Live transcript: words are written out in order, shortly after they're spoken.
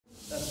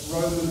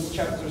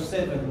chapter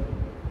 7,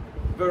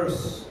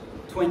 verse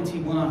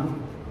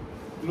 21.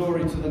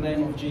 Glory to the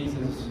name of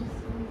Jesus.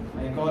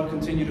 May God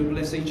continue to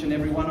bless each and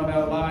every one of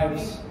our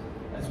lives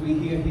as we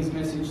hear His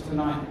message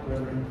tonight,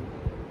 brethren.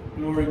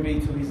 Glory be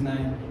to His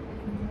name.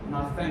 And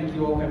I thank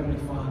you, O Heavenly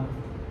Father.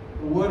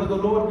 The word of the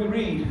Lord we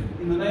read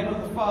in the name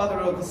of the Father,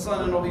 of the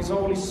Son, and of His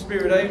Holy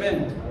Spirit.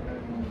 Amen.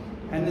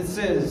 And it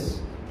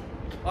says,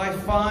 I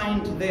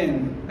find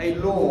then a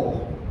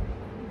law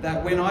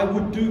that when I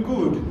would do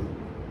good,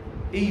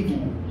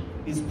 evil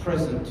is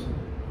present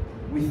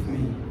with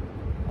me.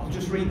 I'll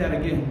just read that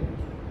again.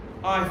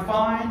 I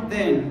find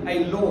then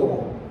a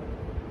law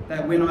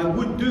that when I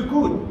would do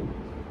good,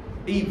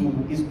 evil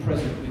is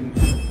present with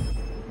me.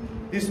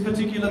 This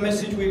particular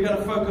message we're going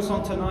to focus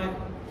on tonight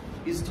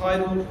is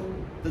titled,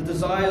 The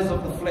Desires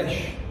of the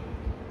Flesh.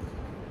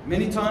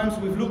 Many times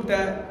we've looked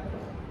at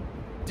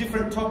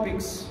different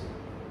topics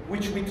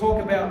which we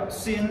talk about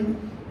sin,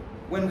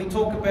 when we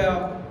talk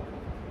about,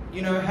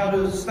 how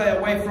to stay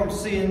away from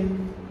sin,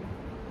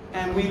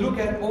 and we look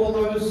at all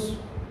those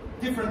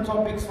different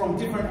topics from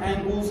different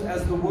angles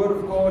as the Word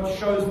of God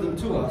shows them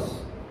to us.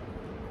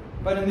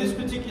 But in this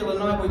particular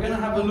night, we're going to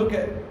have a look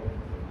at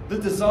the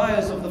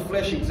desires of the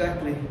flesh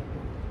exactly.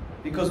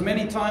 Because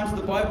many times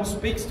the Bible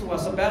speaks to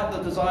us about the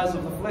desires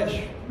of the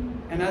flesh.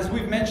 And as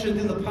we've mentioned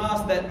in the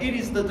past, that it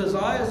is the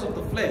desires of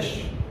the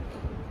flesh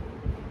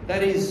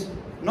that is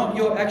not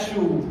your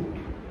actual,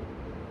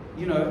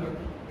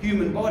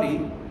 human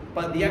body,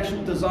 but the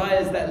actual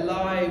desires that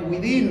lie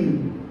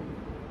within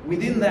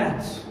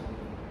that.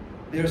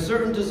 There are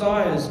certain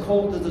desires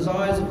called the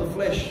desires of the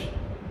flesh.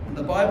 And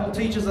the Bible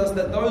teaches us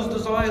that those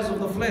desires of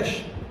the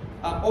flesh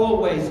are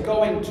always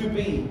going to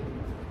be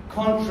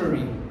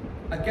contrary,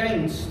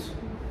 against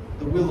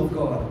the will of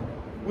God.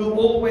 We'll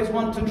always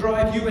want to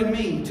drive you and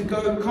me to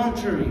go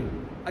contrary,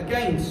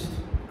 against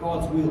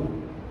God's will.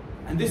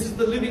 And this is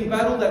the living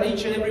battle that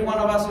each and every one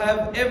of us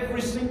have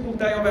every single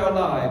day of our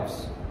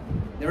lives.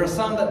 There are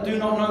some that do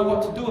not know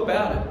what to do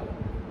about it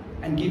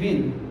and give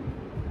in.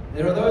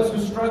 There are those who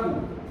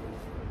struggle.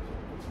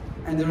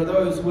 And there are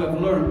those who have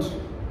learned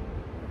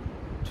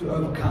to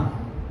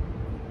overcome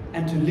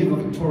and to live a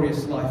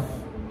victorious life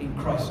in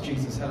Christ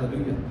Jesus.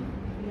 Hallelujah.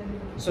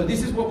 So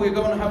this is what we're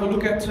going to have a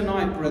look at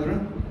tonight,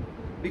 brethren,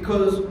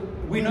 because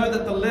we know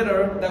that the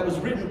letter that was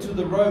written to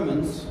the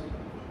Romans,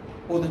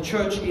 or the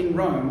church in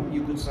Rome,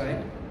 you could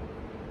say,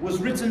 was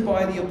written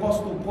by the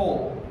Apostle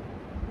Paul.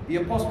 The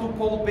Apostle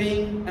Paul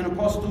being an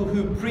apostle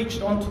who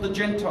preached unto the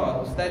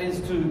Gentiles, that is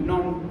to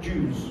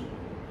non-Jews,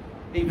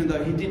 even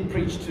though he did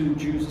preach to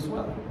Jews as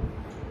well.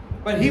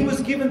 But he was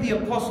given the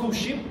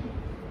apostleship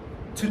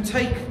to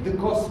take the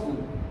gospel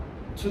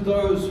to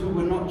those who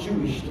were not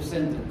Jewish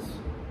descendants.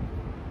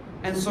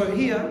 And so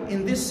here,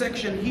 in this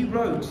section, he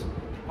wrote,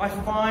 I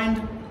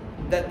find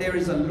that there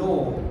is a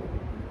law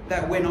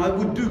that when I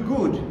would do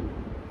good,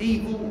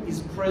 evil is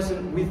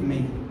present with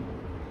me.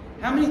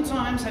 How many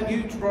times have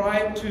you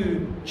tried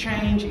to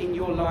change in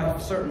your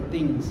life certain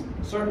things,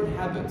 certain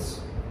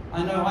habits?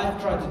 I know I've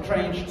tried to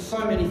change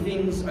so many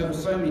things over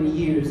so many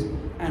years,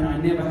 and I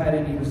never had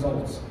any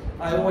results.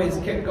 I always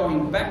kept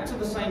going back to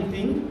the same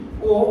thing,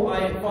 or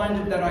I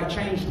find that I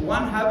changed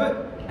one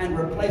habit and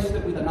replaced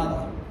it with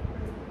another.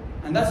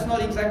 And that's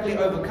not exactly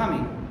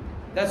overcoming.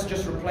 That's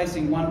just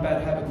replacing one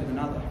bad habit with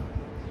another.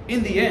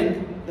 In the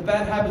end, the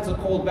bad habits are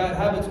called bad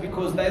habits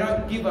because they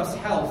don't give us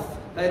health.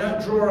 They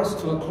don't draw us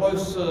to a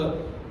closer,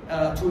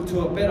 to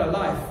a better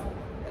life.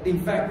 In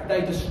fact,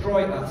 they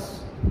destroy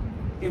us.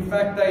 In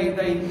fact,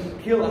 they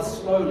kill us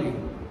slowly.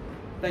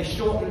 They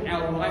shorten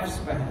our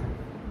lifespan.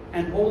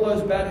 And all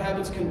those bad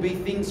habits can be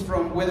things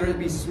from whether it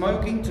be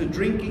smoking, to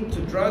drinking,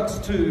 to drugs,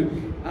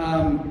 to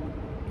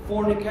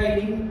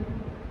fornicating,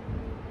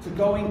 to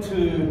going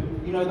to,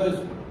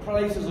 those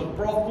places of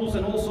brothels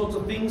and all sorts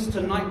of things,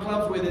 to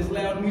nightclubs where there's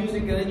loud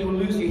music and then you'll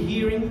lose your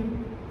hearing.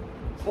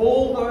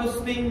 All those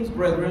things,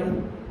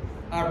 brethren,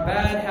 are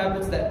bad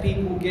habits that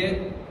people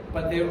get,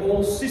 but they're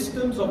all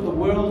systems of the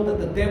world that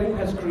the devil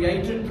has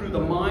created through the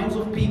minds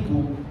of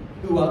people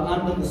who are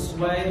under the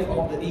sway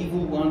of the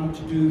evil one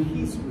to do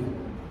his will.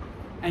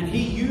 And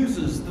he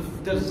uses the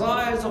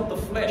desires of the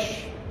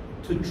flesh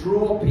to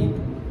draw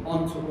people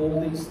onto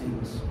all these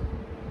things.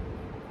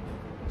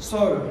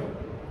 So,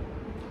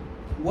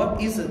 what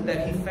is it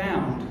that he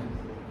found?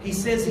 He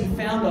says he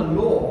found a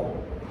law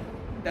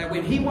that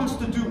when he wants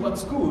to do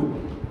what's good,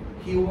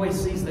 he always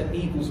sees that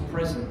evil's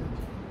present.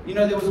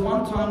 There was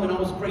one time when I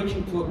was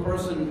preaching to a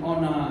person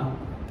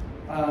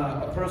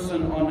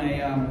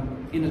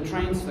in a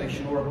train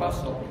station, or a bus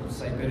stop, you could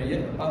say better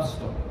yet, a bus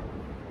stop.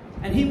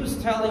 And he was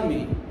telling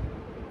me,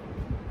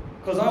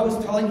 because I was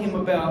telling him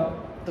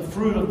about the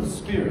fruit of the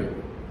Spirit.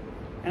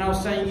 And I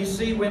was saying, you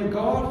see, when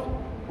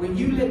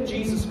you let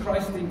Jesus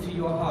Christ into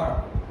your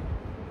heart,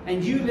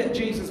 and you let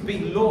Jesus be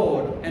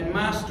Lord and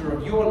Master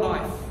of your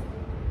life,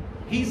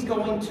 He's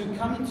going to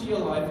come into your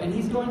life and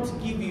He's going to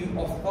give you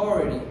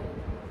authority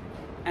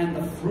and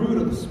the fruit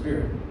of the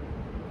Spirit.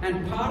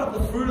 And part of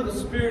the fruit of the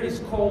Spirit is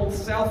called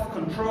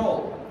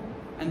self-control.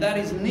 And that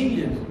is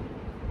needed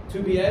to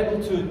be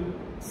able to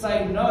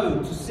say no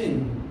to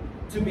sin,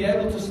 to be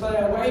able to stay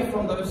away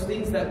from those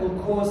things that will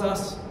cause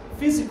us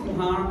physical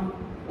harm,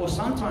 or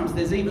sometimes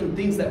there's even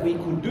things that we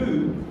could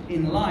do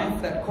in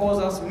life that cause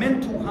us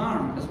mental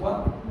harm as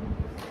well.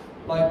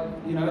 Like,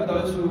 you know,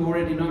 those who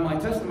already know my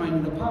testimony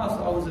in the past,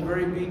 I was a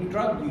very big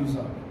drug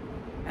user.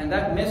 And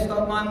that messed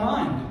up my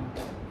mind,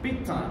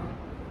 big time.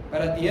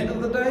 But at the end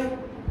of the day,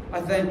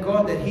 I thank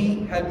God that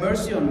He had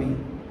mercy on me.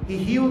 He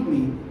healed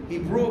me. He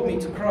brought me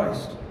to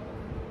Christ.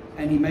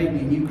 And He made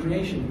me a new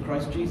creation in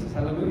Christ Jesus.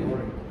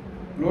 Hallelujah.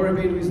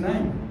 Glory be to His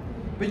name.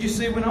 But you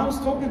see, when I was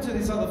talking to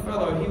this other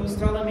fellow, he was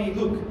telling me,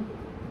 look,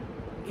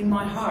 in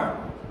my heart,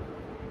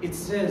 it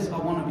says I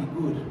want to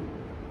be good.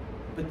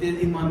 But then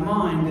in my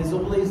mind, there's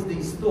always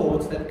these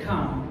thoughts that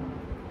come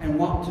and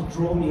want to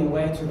draw me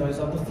away to those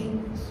other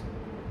things.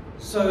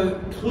 So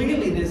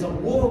clearly there's a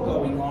war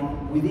going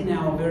on within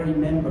our very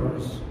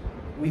members,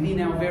 within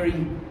our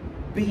very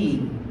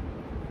being.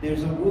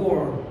 There's a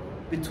war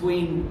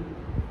between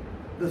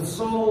the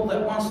soul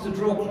that wants to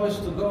draw close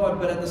to God,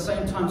 but at the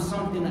same time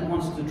something that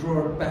wants to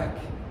draw it back.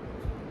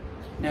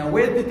 Now,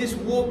 where did this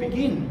war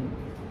begin?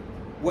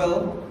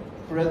 Well,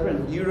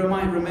 brethren, you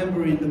might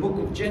remember in the book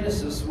of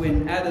Genesis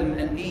when Adam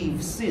and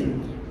Eve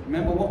sinned.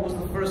 Remember, what was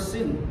the first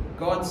sin?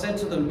 God said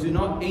to them, do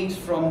not eat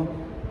from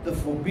the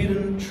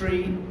forbidden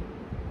tree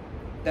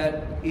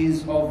that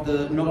is of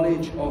the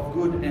knowledge of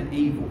good and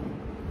evil.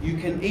 You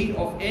can eat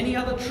of any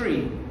other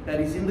tree that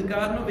is in the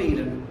Garden of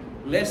Eden,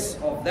 less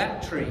of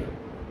that tree.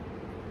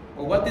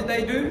 Well, what did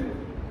they do?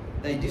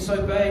 They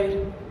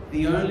disobeyed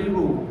the only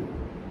rule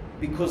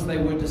because they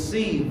were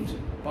deceived.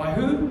 By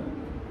who?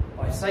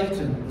 By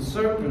Satan, the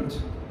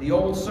serpent, the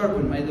old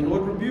serpent. May the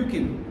Lord rebuke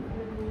him.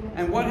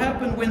 And what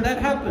happened when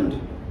that happened?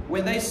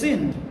 When they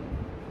sinned,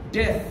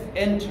 death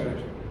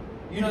entered.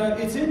 You know,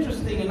 it's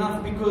interesting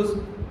enough because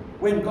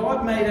when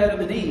God made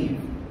Adam and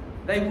Eve,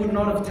 they would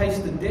not have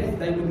tasted death.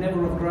 They would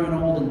never have grown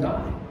old and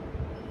died.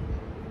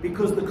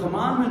 Because the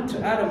commandment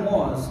to Adam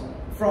was,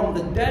 from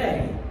the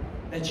day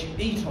that you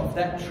eat of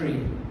that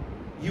tree,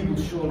 you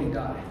will surely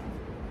die.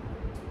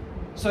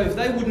 So if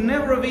they would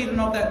never have eaten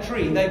of that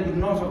tree, they would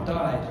not have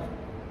died.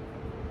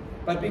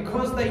 But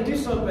because they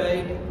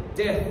disobeyed,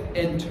 death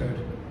entered.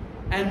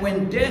 And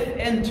when death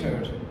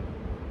entered,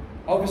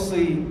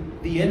 obviously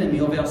the enemy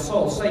of our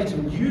soul,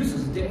 Satan,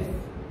 uses death.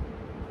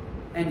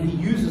 And he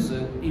uses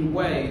it in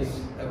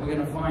ways that we're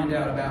going to find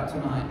out about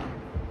tonight.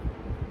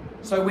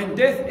 So when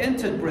death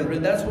entered,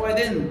 brethren, that's why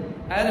then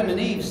Adam and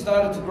Eve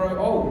started to grow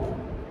old.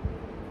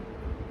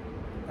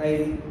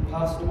 They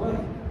passed away.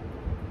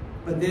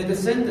 But their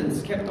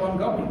descendants kept on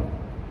going.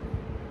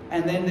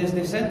 And then their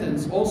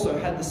descendants also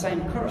had the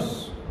same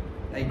curse.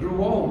 They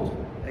grew old.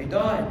 They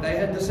died. They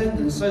had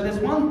descendants. So there's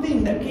one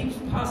thing that keeps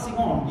passing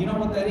on. You know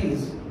what that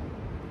is?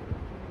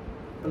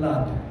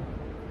 Blood.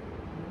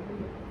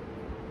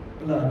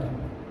 Blood.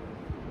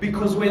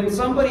 Because when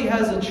somebody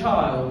has a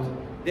child,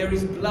 there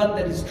is blood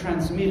that is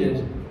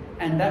transmitted,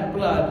 and that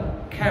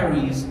blood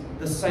carries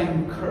the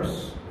same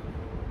curse.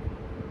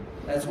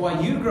 That's why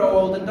you grow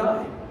old and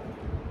die.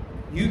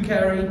 You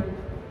carry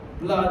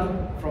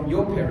blood from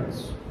your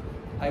parents.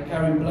 I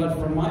carry blood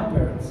from my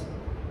parents.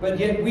 But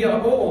yet we are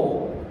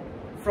all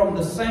from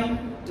the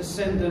same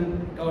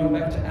descendant going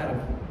back to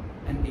Adam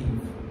and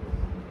Eve.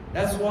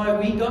 That's why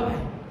we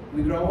die.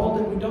 We grow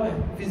old and we die,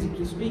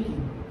 physically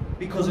speaking.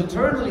 Because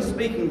eternally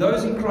speaking,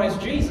 those in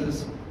Christ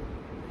Jesus,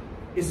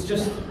 it's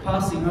just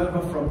passing over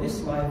from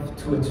this life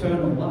to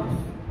eternal life.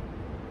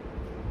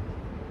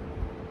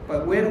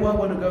 But where do I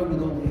want to go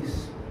with all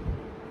this?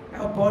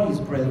 Our bodies,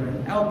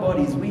 brethren, our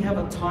bodies, we have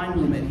a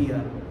time limit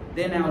here.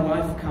 Then our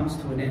life comes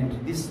to an end.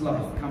 This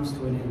life comes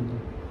to an end.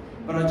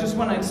 But I just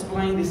want to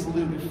explain this a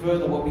little bit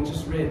further, what we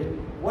just read.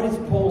 What is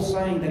Paul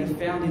saying that he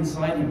found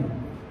inside him?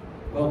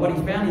 Well, what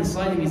he found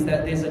inside him is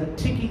that there's a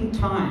ticking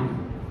time.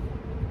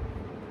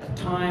 A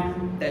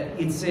time that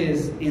it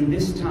says, in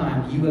this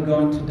time you are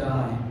going to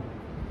die.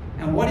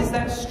 And what is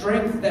that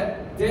strength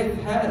that death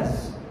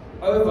has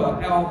over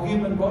our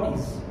human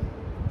bodies?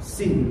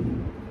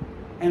 Sin.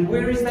 And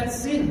where is that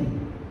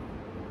sin?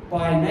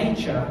 By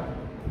nature,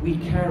 we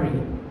carry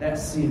that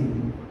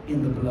sin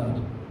in the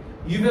blood.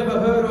 You've ever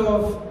heard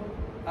of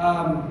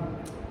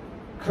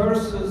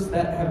curses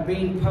that have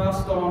been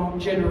passed on,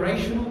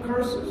 generational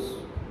curses?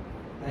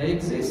 They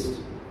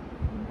exist.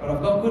 But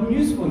I've got good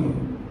news for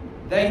you.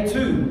 They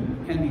too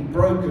can be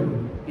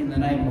broken in the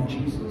name of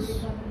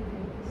Jesus.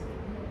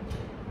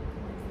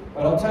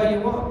 But I'll tell you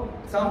what,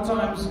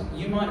 sometimes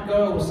you might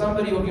go, or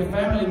somebody or your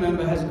family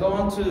member has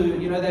gone to,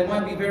 they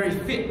might be very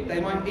fit, they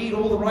might eat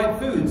all the right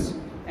foods,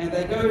 and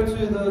they go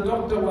to the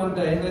doctor one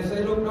day and they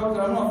say, look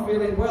doctor, I'm not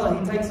feeling well.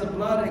 He takes a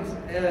blood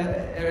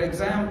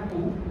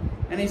example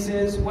and he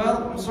says,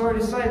 well, I'm sorry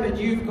to say, but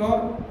you've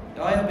got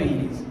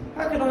diabetes.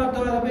 How can I have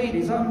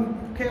diabetes?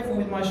 I'm careful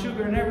with my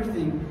sugar and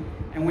everything.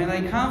 And when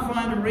they can't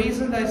find a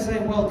reason, they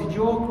say, well, did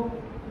your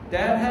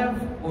dad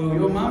have, or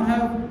your mum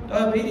have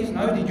diabetes?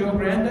 No. Did your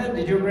granddad?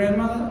 Did your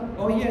grandmother?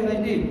 Oh yeah,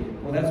 they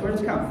did. Well, that's where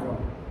it's come from.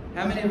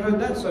 How many have heard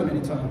that so many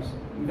times?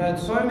 We've had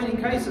so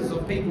many cases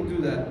of people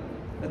do that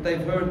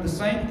they've heard the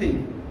same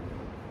thing.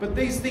 But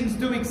these things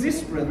do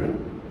exist,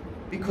 brethren,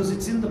 because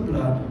it's in the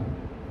blood.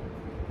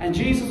 And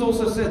Jesus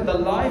also said, the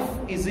life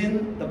is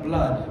in the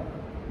blood.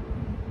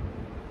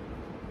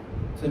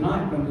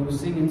 Tonight, when we were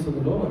singing to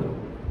the Lord,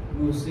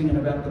 we were singing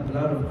about the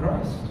blood of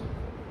Christ.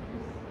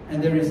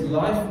 And there is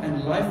life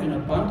and life in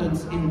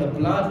abundance in the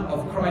blood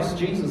of Christ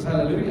Jesus.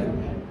 Hallelujah.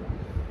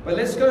 But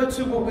let's go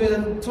to what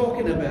we're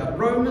talking about.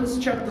 Romans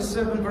chapter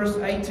 7, verse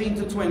 18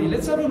 to 20.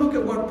 Let's have a look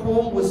at what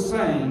Paul was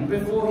saying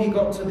before he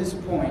got to this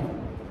point.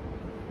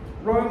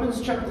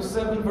 Romans chapter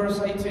 7,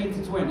 verse 18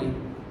 to 20.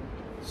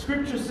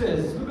 Scripture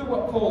says, look at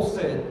what Paul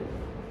said.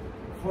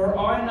 For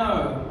I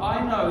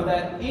know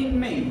that in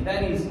me,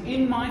 that is,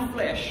 in my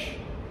flesh,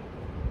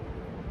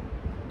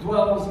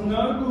 dwells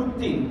no good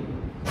thing.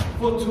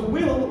 For to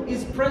will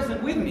is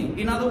present with me.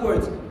 In other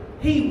words,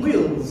 he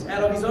wills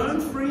out of his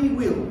own free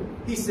will.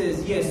 He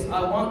says, yes,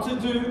 I want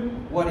to do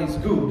what is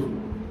good.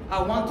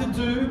 I want to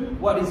do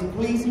what is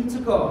pleasing to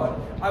God.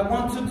 I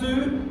want to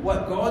do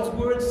what God's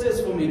word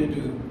says for me to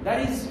do.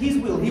 That is his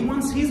will. He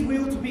wants his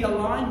will to be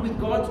aligned with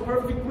God's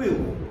perfect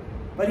will.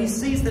 But he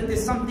sees that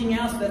there's something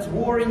else that's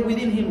warring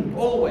within him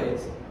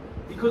always.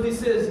 Because he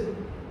says,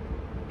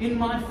 in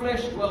my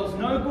flesh dwells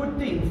no good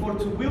thing, for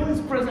to will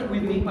is present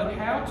with me, but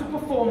how to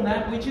perform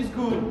that which is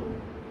good,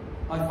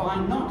 I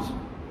find not.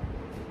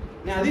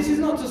 Now, this is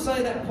not to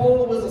say that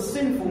Paul was a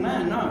sinful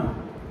man, no.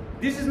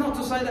 This is not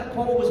to say that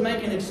Paul was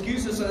making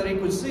excuses so that he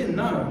could sin,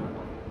 no.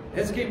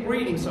 Let's keep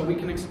reading so we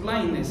can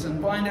explain this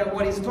and find out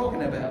what he's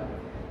talking about.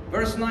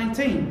 Verse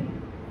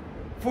 19.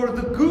 For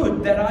the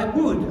good that I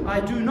would, I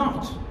do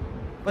not,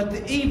 but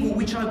the evil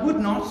which I would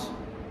not,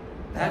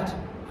 that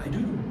I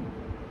do.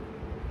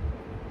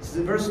 This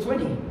is verse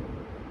 20.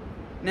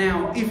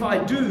 Now, if I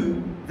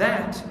do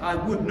that I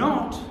would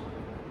not,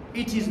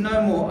 it is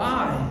no more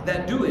I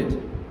that do it,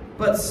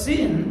 but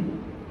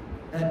sin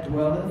that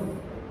dwelleth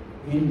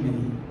in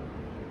me.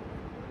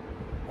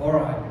 All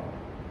right.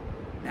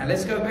 Now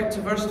let's go back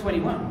to verse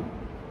 21.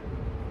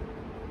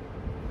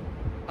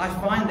 I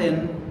find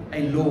then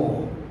a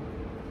law.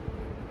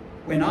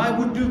 When I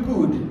would do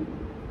good,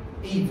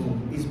 evil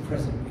is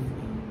present with me.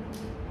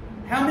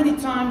 How many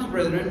times,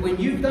 brethren, when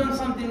you've done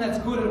something that's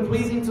good and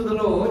pleasing to the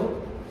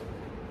Lord,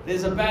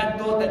 there's a bad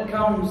thought that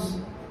comes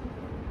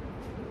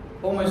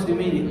almost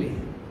immediately?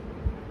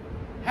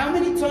 How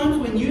many times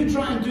when you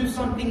try and do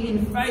something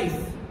in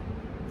faith,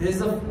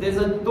 there's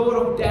a thought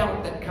of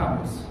doubt that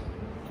comes?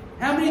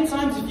 How many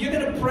times if you're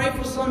going to pray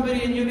for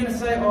somebody and you're going to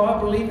say, oh, I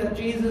believe that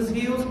Jesus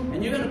heals,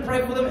 and you're going to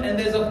pray for them, and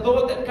there's a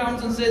thought that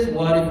comes and says,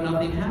 what if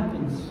nothing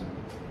happens?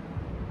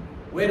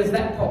 Where does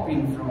that pop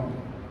in from?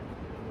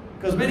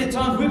 Because many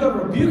times we've got to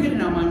rebuke it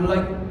in our mind. We're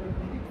like,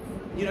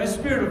 you know,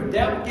 spirit of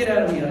doubt, get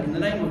out of here in the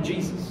name of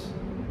Jesus.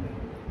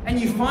 And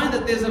you find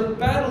that there's a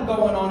battle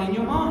going on in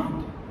your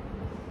mind.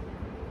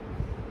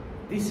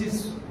 This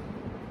is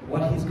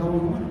what he's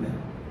going on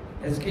about.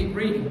 Let's keep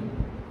reading.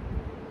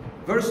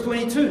 Verse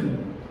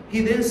 22. He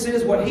then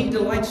says what he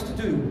delights to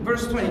do.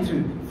 Verse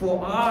 22.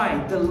 For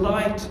I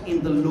delight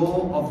in the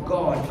law of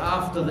God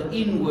after the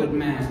inward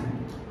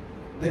man.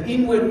 The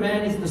inward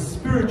man is the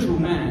spiritual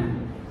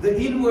man. The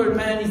inward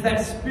man is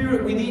that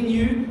spirit within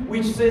you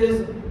which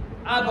says,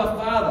 Abba,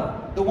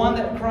 Father. The one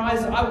that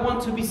cries, I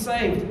want to be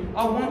saved.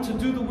 I want to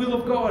do the will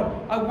of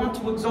God. I want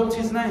to exalt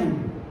his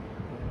name.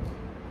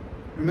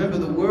 Remember,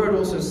 the word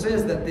also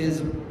says that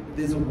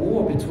there's a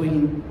war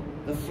between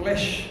the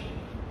flesh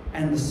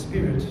and the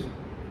spirit.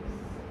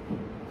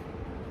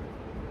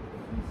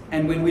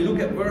 And when we look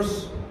at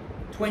verse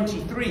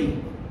 23,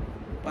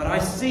 but I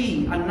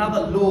see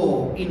another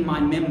law in my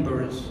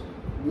members,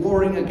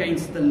 warring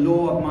against the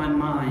law of my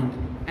mind,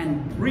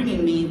 and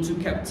bringing me into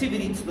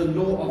captivity to the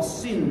law of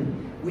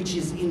sin, which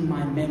is in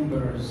my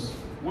members.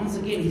 Once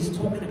again, he's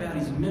talking about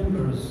his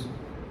members.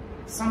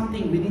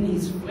 Something within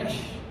his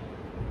flesh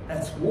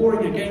that's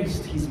warring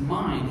against his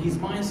mind. His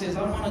mind says,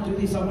 I want to do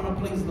this, I want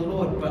to please the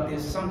Lord, but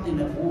there's something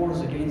that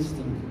wars against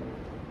him.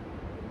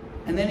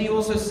 And then he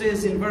also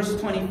says in verse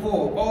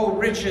 24, O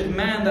wretched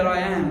man that I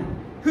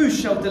am, who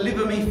shall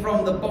deliver me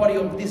from the body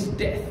of this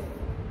death?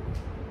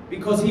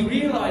 Because he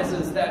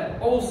realizes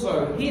that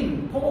also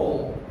him,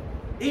 Paul,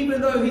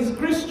 even though he's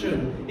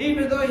Christian,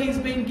 even though he's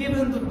been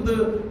given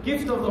the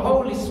gift of the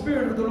Holy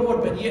Spirit of the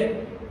Lord, but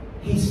yet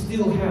he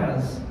still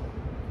has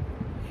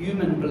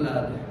human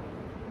blood.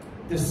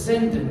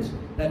 Descendant,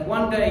 that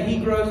one day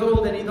he grows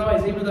old and he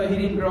dies, even though he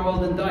didn't grow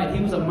old and die.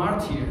 He was a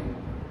martyr.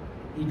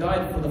 He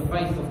died for the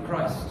faith of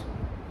Christ.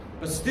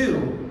 But still,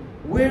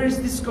 where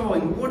is this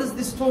going? What is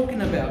this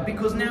talking about?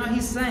 Because now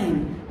he's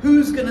saying,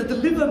 who's going to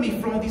deliver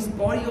me from this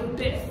body of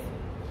death?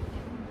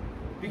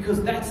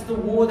 Because that's the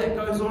war that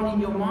goes on in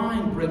your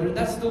mind, brethren.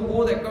 That's the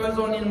war that goes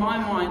on in my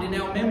mind,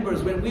 in our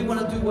members, when we want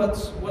to do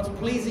what's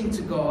pleasing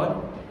to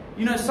God.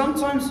 You know,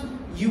 sometimes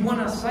you want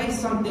to say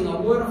something,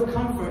 a word of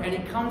comfort, and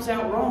it comes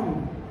out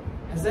wrong.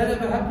 Has that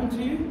ever happened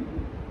to you?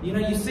 You know,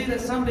 you see that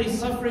somebody's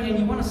suffering and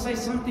you want to say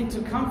something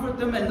to comfort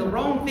them, and the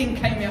wrong thing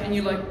came out and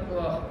you're like,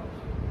 oh,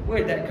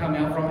 where'd that come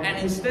out from? And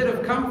instead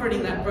of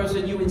comforting that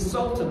person, you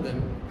insulted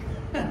them.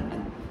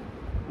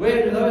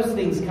 Where do those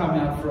things come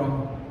out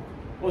from?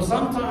 Or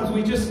sometimes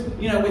we just,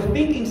 we're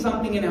thinking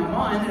something in our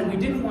mind and we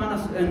didn't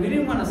want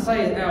to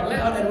say it out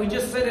loud, and we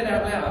just said it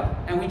out loud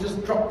and we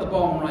just dropped the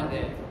bomb right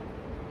there.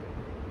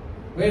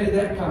 Where did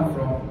that come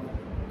from?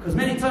 Because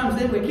many times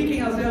then we're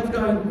kicking ourselves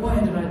going, why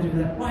did I do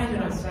that? Why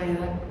did I say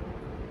that?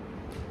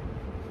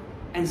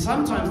 And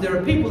sometimes there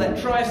are people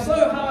that try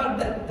so hard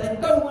that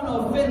they don't want to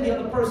offend the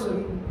other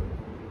person,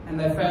 and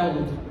they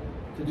failed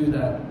to do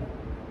that.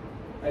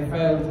 They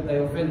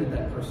offended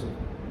that person.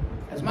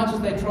 As much as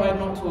they tried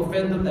not to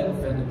offend them, they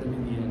offended them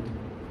in the end.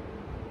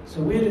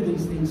 So where do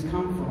these things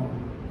come from?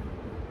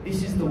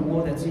 This is the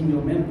war that's in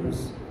your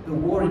members. The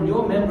war in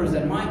your members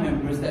and my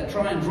members that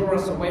try and draw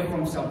us away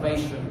from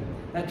salvation,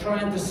 that try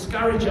and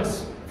discourage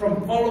us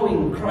from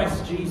following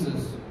Christ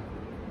Jesus.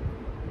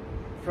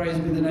 Praise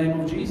be the name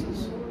of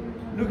Jesus.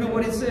 Look at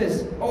what it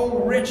says.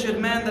 Oh, wretched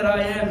man that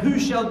I am, who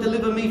shall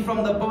deliver me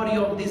from the body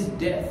of this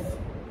death?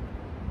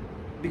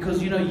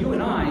 Because you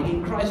and I,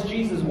 in Christ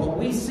Jesus, what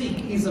we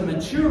seek is a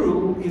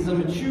mature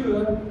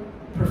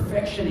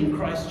perfection in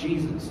Christ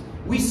Jesus.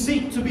 We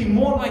seek to be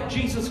more like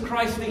Jesus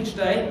Christ each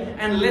day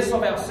and less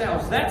of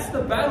ourselves. That's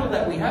the battle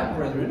that we have,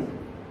 brethren.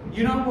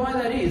 You know why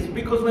that is?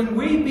 Because when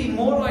we be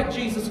more like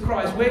Jesus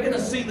Christ, we're going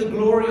to see the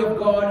glory of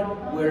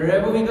God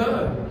wherever we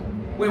go.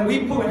 When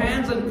we put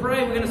hands and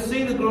pray, we're going to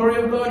see the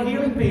glory of God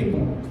healing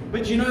people.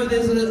 But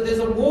there's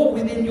a war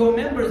within your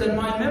members and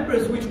my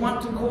members which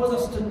want to cause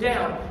us to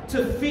doubt,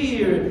 to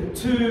fear,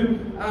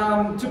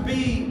 to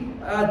be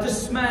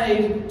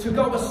dismayed, to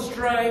go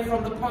astray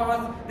from the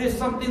path. There's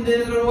something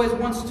there that always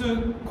wants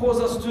to cause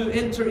us to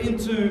enter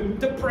into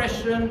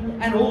depression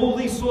and all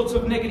these sorts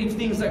of negative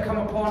things that come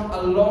upon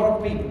a lot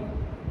of people.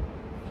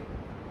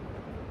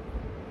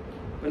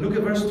 But look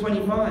at verse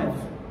 25.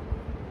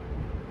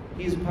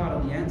 Here's part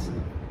of the answer.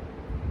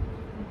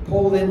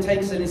 Paul then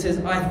takes it and he says,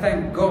 I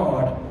thank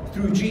God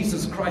through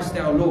Jesus Christ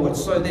our Lord.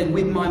 So then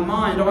with my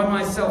mind I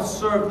myself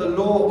serve the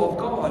law of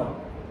God,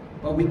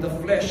 but with the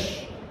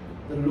flesh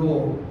the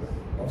law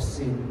of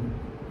sin.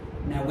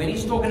 Now when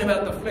he's talking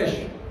about the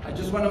flesh, I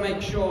just want to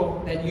make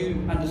sure that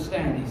you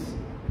understand this.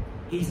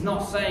 He's not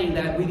saying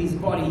that with his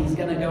body he's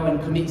going to go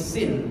and commit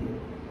sin.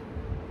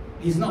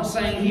 He's not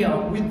saying here,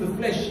 with the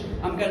flesh,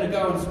 I'm going to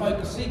go and smoke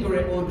a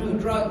cigarette or do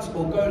drugs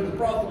or go to the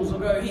brothels or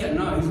go here.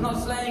 No, he's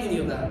not saying any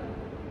of that.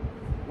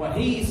 What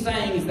he is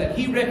saying is that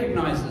he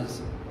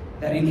recognizes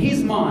that in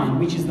his mind,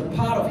 which is the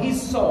part of his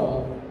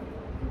soul,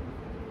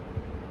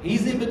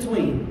 he's in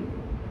between.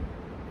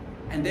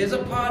 And there's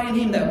a part in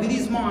him that with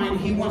his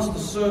mind, he wants to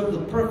serve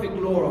the perfect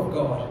law of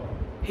God.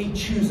 He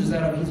chooses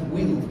out of his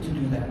will to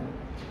do that.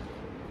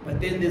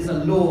 But then there's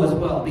a law as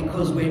well,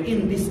 because we're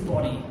in this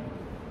body.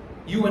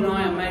 You and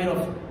I are made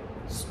of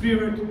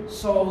spirit,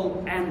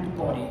 soul, and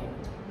body.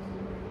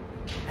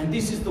 And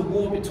this is the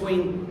war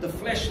between the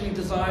fleshly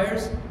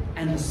desires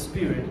and the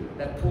spirit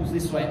that pulls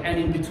this way. And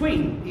in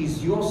between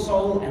is your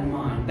soul and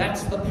mine.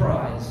 That's the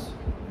prize.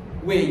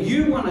 Where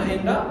you want to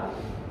end up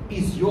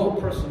is your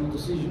personal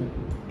decision.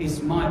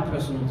 It's my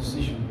personal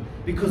decision.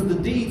 Because the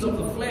deeds of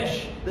the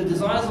flesh, the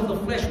desires of the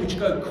flesh, which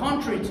go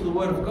contrary to the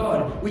word of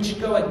God, which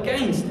go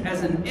against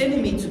as an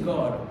enemy to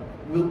God,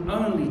 will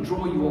only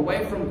draw you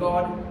away from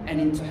God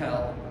and into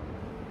hell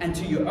and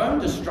to your own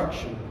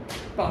destruction.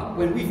 But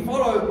when we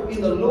follow in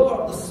the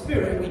law of the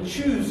Spirit, we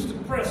choose to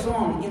press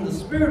on in the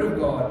Spirit of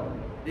God,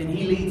 then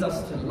He leads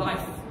us to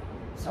life,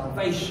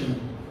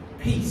 salvation,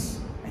 peace,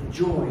 and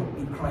joy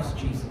in Christ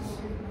Jesus.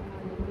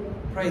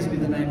 Praise be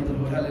the name of the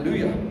Lord.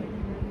 Hallelujah.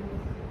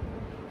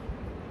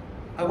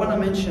 I want to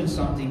mention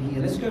something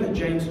here. Let's go to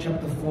James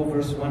chapter 4,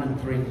 verse 1 and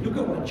 3. Look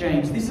at what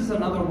James, this is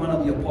another one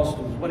of the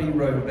apostles, what he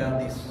wrote about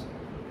this.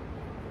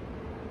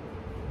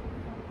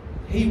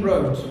 He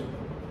wrote,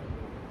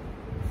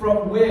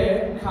 from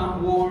where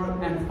come war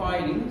and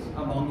fightings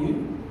among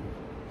you?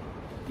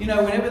 You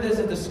know, whenever there's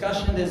a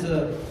discussion,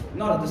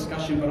 not a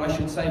discussion, but I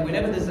should say,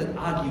 whenever there's an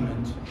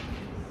argument,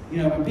 you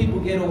know, when people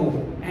get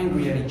all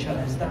angry at each other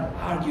and start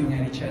arguing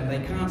at each other,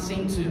 they can't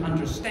seem to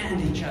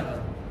understand each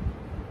other.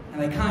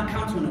 And they can't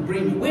come to an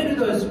agreement. Where do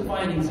those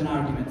fightings and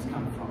arguments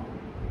come from?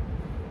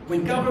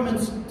 When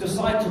governments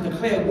decide to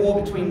declare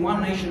war between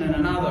one nation and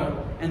another,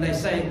 and they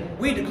say,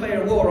 we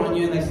declare war on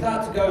you, and they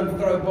start to go and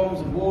throw bombs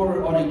of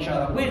war on each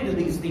other, where do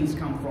these things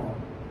come from?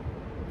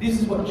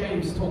 This is what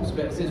James talks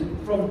about. It says,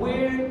 from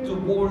where do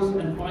wars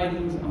and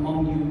fightings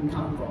among you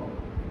come from?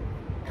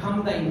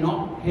 Come they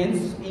not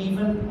hence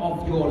even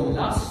of your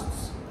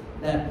lusts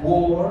that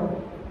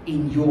war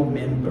in your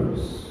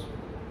members?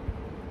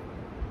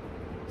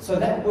 So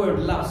that word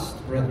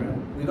lust,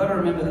 brethren, we've got to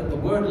remember that the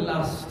word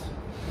lust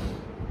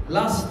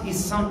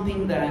is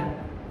something that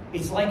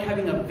it's like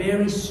having a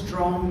very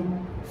strong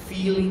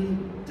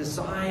feeling,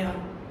 desire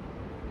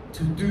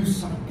to do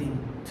something,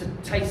 to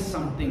taste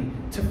something,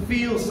 to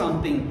feel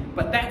something.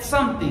 But that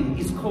something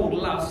is called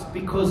lust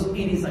because it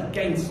is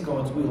against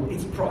God's will.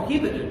 It's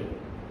prohibited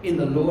in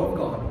the law of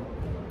God.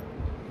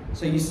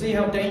 So you see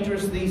how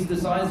dangerous these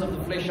desires of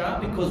the flesh are?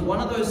 Because one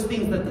of those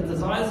things that the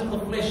desires of the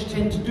flesh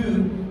tend to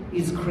do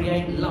is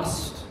create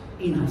lust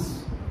in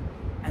us.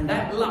 And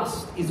that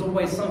lust is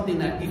always something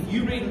that if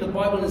you read in the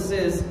Bible, it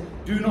says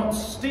do not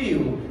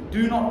steal,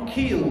 do not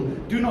kill,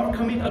 do not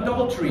commit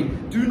adultery,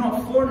 do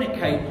not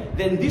fornicate,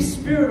 then this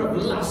spirit of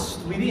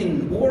lust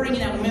within, warring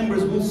in our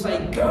members, will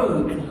say,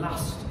 go and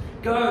lust,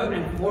 go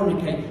and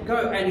fornicate,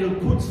 go, and it'll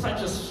put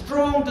such a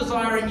strong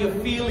desire in your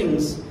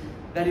feelings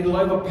that it'll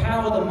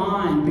overpower the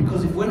mind,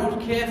 because if we're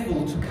not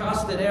careful to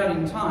cast it out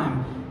in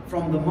time,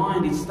 from the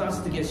mind, it starts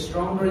to get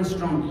stronger and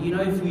stronger. You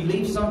know, if we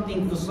leave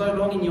something for so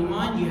long in your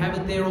mind, you have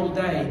it there all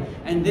day.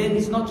 And then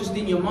it's not just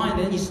in your mind,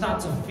 then you start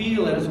to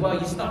feel it as well.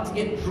 You start to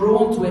get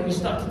drawn to it, you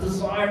start to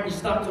desire it, you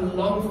start to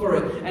long for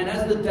it. And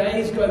as the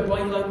days go by,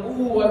 you're like,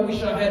 oh, I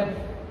wish I had.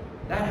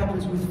 That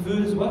happens with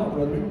food as well,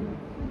 brethren.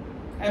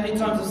 How many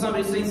times has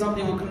somebody seen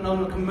something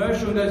on a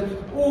commercial and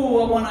goes,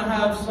 oh, I want to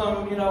have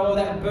some, you know,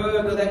 that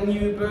burger, that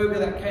new burger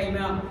that came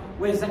out.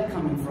 Where's that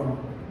coming from?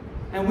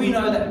 And we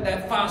know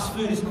that fast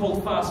food is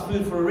called fast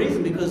food for a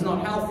reason, because it's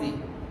not healthy.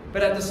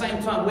 But at the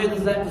same time, where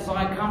does that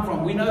desire come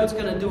from? We know it's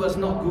going to do us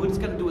not good, it's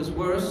going to do us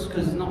worse,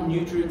 because there's not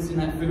nutrients in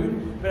that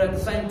food. But at the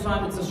same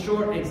time, it's a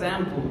short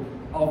example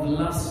of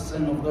lusts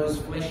and of those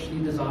fleshly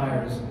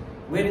desires.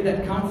 Where did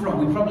that come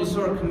from? We probably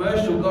saw a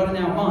commercial, got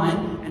in our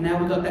mind, and now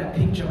we've got that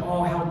picture,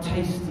 oh, how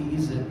tasty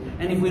is it?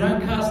 And if we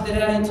don't cast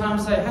it out in time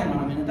and say, hang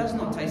on a minute, that's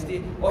not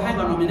tasty, or hang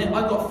on a minute,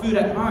 I got food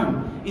at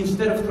home.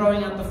 Instead of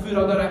throwing out the food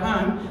I got at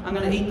home, I'm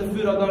going to eat the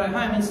food I got at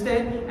home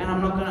instead, and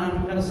I'm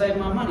going to save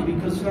my money,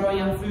 because throwing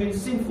out food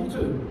is sinful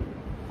too.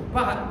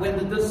 But when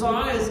the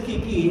desires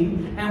kick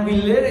in, and we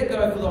let it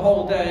go for the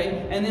whole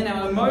day, and then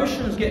our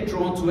emotions get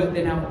drawn to it,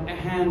 then our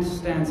hand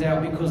stands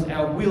out, because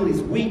our will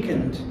is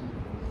weakened.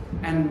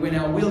 And when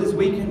our will is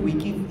weakened, we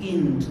give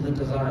in to the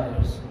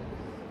desires.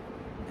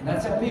 And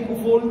that's how people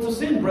fall into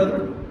sin,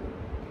 brethren.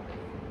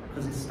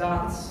 Because it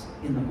starts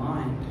in the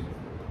mind.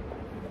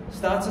 It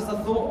starts as a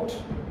thought,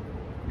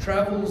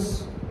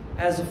 travels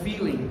as a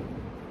feeling,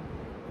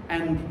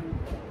 and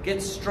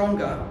gets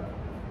stronger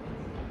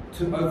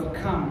to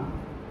overcome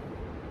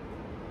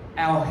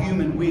our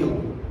human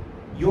will.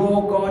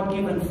 Your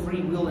God-given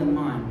free will and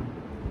mine.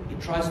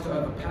 It tries to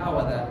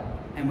overpower that.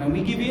 And when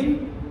we give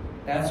in,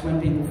 that's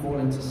when people fall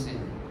into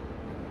sin.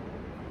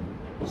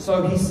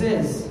 So he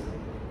says,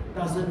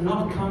 does it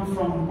not come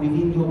from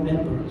within your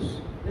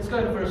members? Let's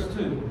go to verse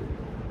 2.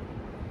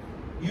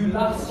 You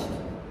lust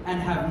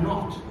and have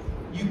not.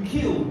 You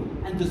kill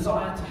and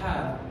desire to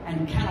have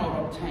and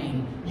cannot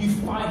obtain. You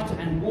fight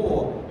and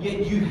war,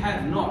 yet you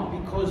have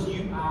not, because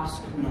you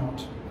ask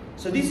not.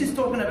 So this is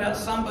talking about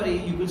somebody,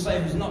 you could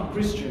say, who's not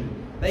Christian.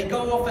 They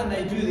go off and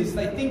they do this.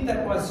 They think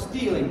that by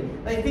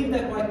stealing, they think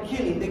that by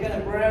killing, they're going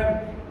to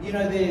grab, you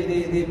know,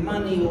 their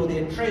money or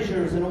their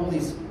treasures and all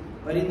this.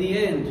 But in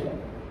the end,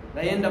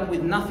 they end up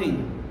with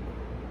nothing,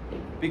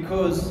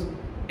 because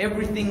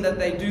everything that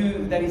they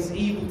do that is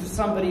evil to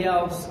somebody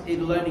else,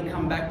 it'll only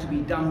come back to be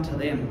done to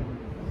them.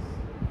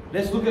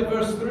 Let's look at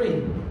verse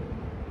 3.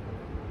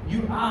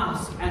 You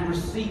ask and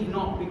receive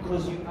not,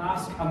 because you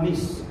ask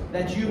amiss,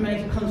 that you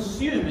may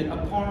consume it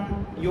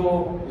upon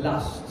your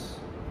lusts.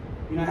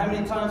 You know, how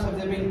many times have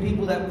there been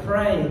people that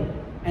pray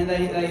and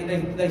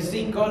they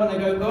seek God and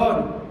they go,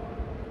 God,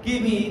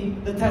 give me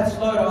the Tats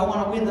Lotto, I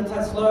want to win the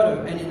Tats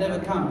Lotto, and it never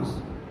comes.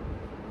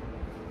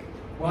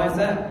 Why is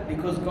that?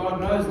 Because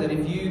God knows that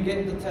if you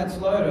get the Tats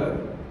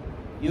Lotto,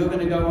 you're going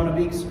to go on a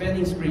big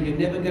spending spree. You're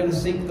never going to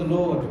seek the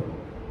Lord.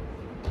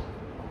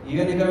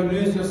 You're going to go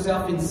lose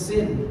yourself in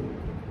sin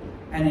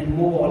and in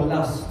more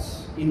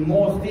lusts, in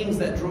more things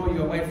that draw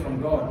you away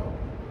from God.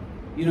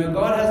 You know,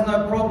 God has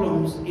no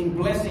problems in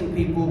blessing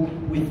people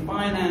with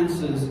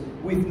finances,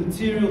 with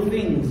material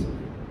things.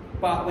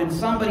 But when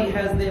somebody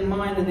has their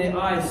mind and their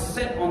eyes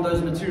set on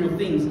those material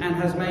things and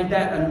has made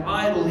that an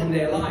idol in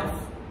their life,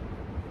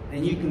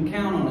 then you can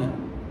count on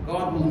it.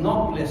 God will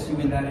not bless you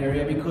in that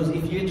area, because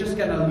if you're just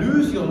going to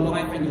lose your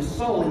life and your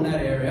soul in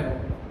that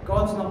area,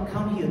 God's not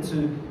come here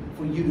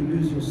for you to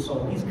lose your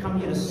soul. He's come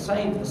here to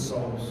save the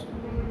souls.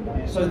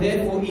 So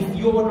therefore, if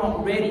you're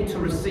not ready to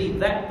receive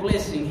that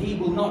blessing, He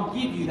will not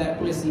give you that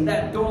blessing.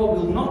 That door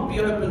will not be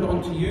opened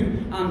onto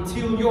you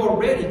until you're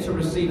ready to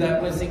receive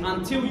that blessing,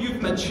 until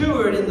you've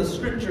matured in the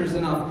Scriptures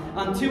enough,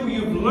 until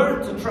you've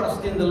learned to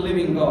trust in the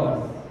living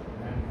God.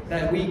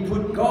 That we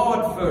put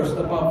God first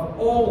above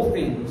all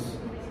things.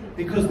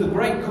 Because the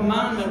great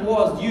commandment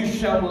was, you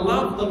shall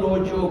love the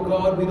Lord your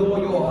God with all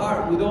your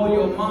heart, with all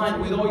your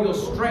mind, with all your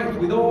strength,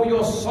 with all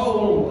your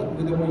soul, and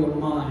with all your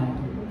mind.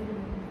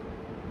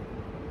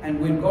 And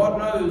when God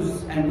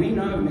knows, and we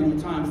know many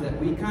times that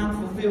we can't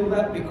fulfill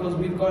that because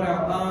we've got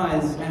our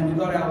eyes and we've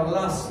got our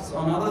lusts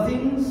on other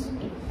things,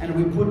 and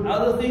we put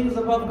other things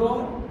above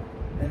God,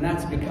 then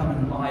that's become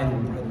an idol,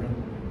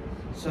 brethren.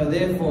 So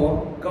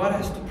therefore, God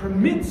has to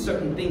permit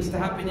certain things to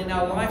happen in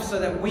our life so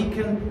that we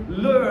can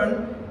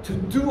learn to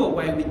do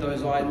away with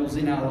those idols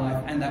in our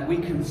life, and that we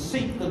can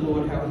seek the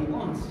Lord how He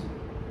wants.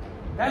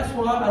 That's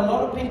why a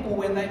lot of people,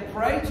 when they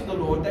pray to the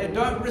Lord, they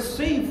don't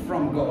receive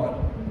from God.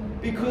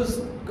 Because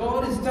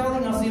God is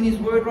telling us in His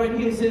Word right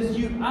here, He says,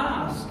 you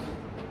ask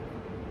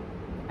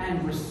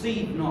and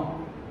receive not,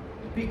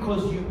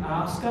 because you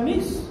ask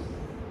amiss.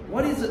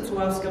 What is it to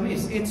ask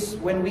amiss? It's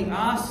when we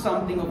ask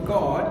something of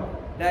God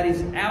that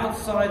is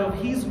outside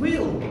of His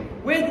will.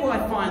 Where do I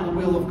find the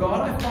will of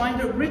God? I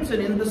find it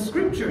written in the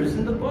Scriptures,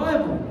 in the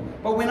Bible.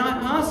 But when I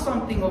ask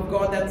something of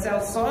God that's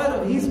outside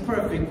of His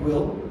perfect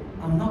will,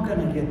 I'm not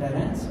going to get that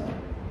answer.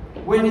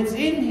 When it's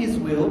in His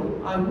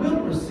will, I will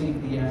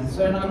receive the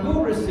answer and I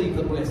will receive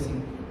the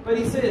blessing. But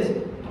He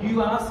says,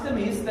 you ask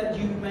amiss that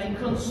you may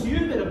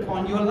consume it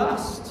upon your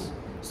lusts.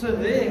 So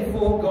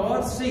therefore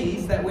God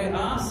sees that we're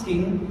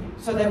asking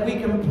so that we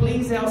can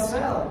please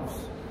ourselves.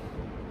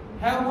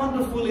 How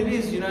wonderful it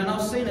is, and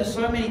I've seen it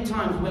so many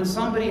times when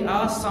somebody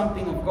asks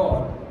something of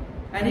God,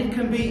 and it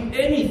can be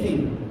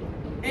anything.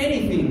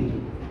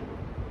 Anything.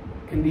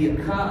 It can be a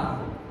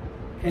car,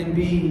 can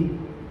be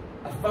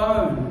a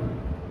phone.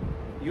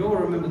 You all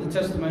remember the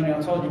testimony I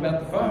told you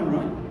about the phone,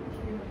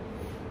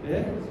 right?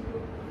 Yeah?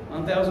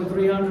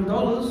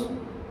 $1,300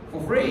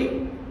 for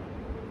free,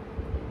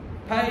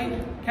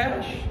 paid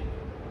cash.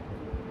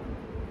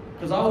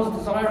 Because I was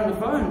desiring a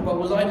phone, but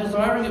was I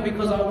desiring it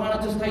because I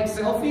wanted to take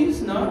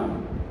selfies?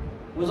 No.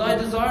 Was I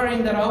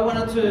desiring that I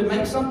wanted to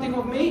make something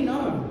of me?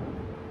 No.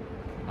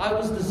 I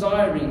was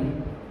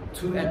desiring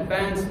to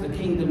advance the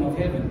kingdom of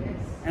heaven.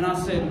 And I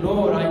said,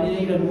 Lord, I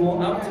need a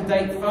more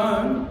up-to-date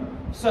phone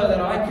so that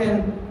I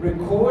can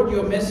record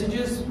your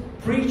messages,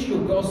 preach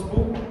your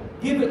gospel,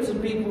 give it to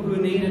people who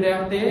need it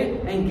out there,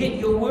 and get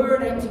your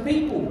word out to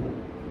people.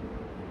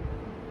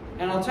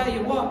 And I'll tell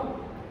you what,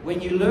 when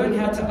you learn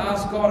how to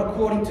ask God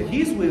according to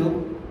His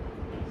will,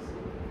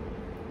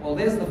 well,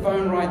 there's the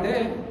phone right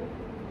there.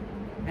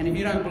 And if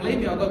you don't believe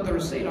me, I got the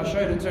receipt. I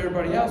showed it to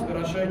everybody else, but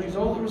I showed you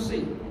all the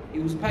receipt.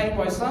 It was paid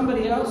by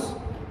somebody else,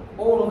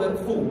 all of it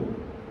full.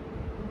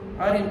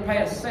 I didn't pay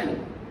a cent.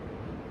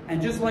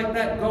 And just like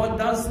that, God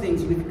does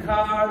things with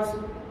cars,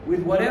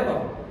 with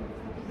whatever.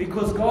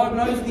 Because God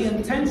knows the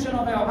intention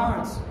of our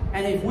hearts.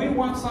 And if we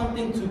want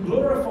something to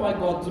glorify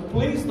God, to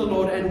please the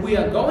Lord, and we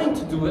are going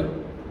to do it,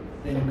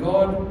 then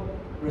God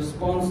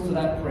responds to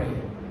that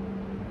prayer.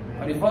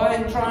 But if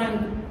I try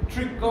and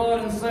trick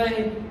God and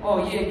say,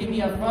 oh yeah, give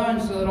me a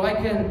phone so that I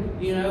can,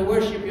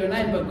 worship your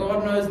name, but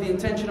God knows the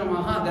intention of my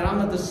heart, that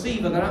I'm a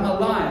deceiver, that I'm a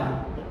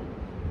liar,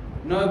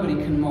 nobody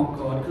can mock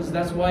God, because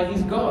that's why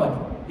He's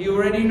God. He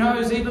already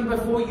knows even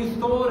before you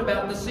thought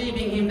about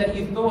deceiving Him that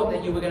you thought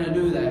that you were going to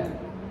do that.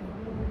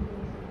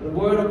 The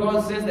Word of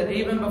God says that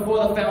even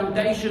before the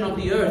foundation of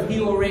the earth,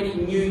 He already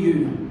knew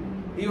you.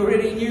 He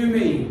already knew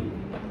me.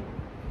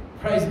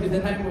 Praise be the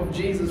name of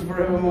Jesus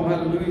forevermore.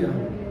 Hallelujah.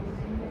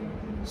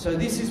 So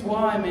this is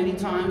why many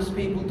times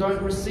people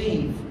don't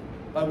receive.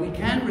 But we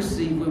can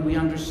receive when we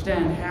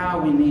understand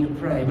how we need to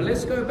pray. But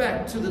let's go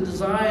back to the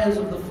desires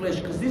of the flesh,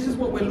 because this is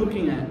what we're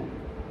looking at.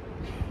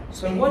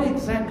 So what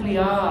exactly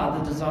are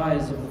the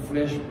desires of the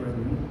flesh,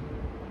 brethren?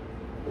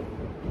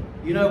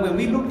 When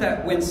we looked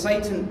at when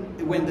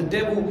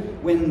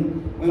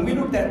we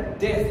looked at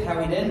death, how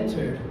it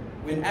entered,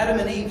 when Adam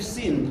and Eve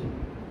sinned,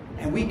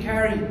 and we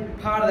carry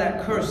part of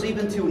that curse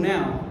even till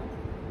now.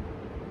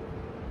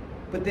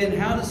 But then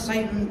how does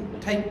Satan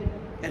take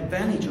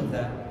advantage of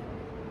that?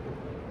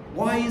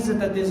 Why is it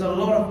that there's a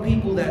lot of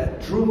people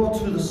that draw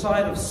to the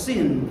side of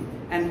sin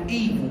and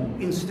evil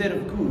instead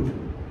of good?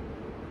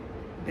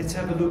 Let's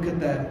have a look at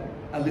that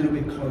a little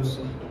bit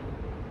closer.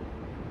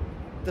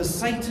 Does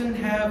Satan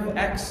have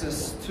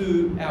access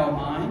to our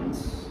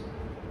minds?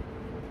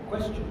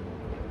 Question.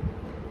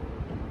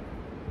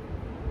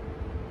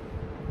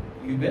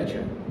 You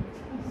betcha.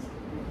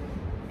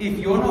 If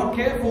you're not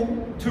careful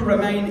to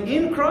remain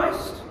in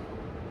Christ,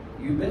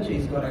 you betcha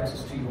he's got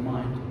access to your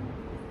mind.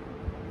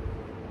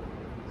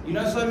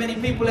 So many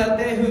people out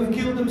there who have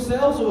killed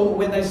themselves, or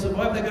when they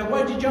survive, they go,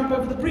 why did you jump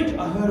over the bridge?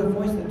 I heard a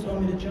voice that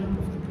told me to jump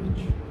off the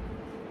bridge.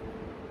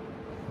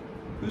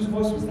 Whose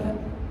voice was that?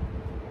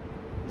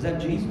 Is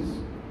that Jesus?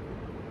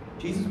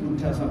 Jesus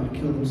wouldn't tell someone to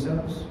kill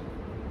themselves.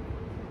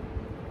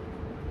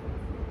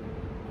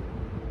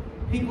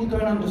 People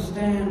don't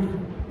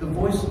understand the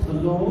voice of the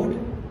Lord,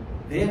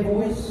 their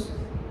voice,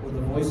 or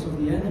the voice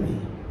of the enemy.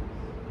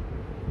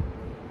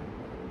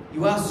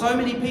 You ask so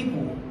many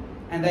people,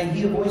 and they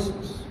hear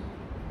voices.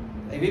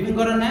 They've even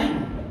got a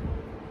name.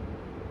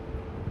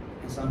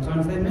 And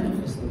sometimes they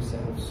manifest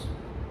themselves.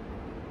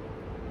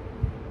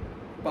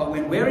 But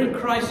when we're in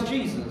Christ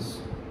Jesus,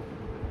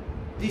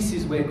 this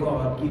is where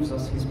God gives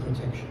us His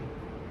protection.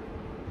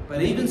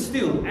 But even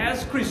still,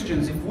 as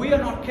Christians, if we are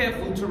not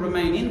careful to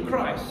remain in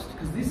Christ,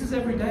 because this is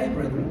every day,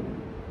 brethren,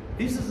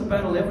 this is a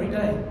battle every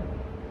day.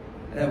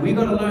 We've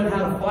got to learn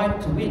how to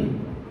fight to win.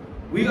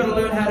 We've got to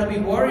learn how to be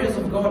warriors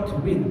of God to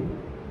win.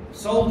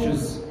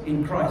 Soldiers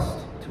in Christ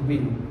to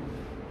win.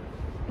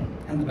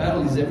 And the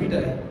battle is every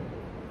day.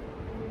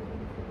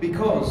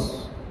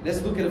 Because,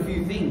 let's look at a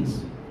few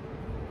things.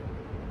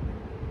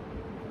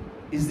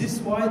 Is this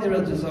why there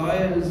are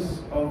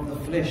desires of the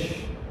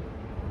flesh?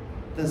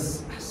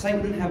 Does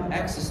Satan have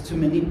access to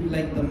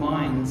manipulate the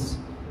minds?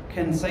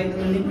 Can Satan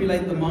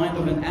manipulate the mind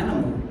of an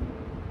animal?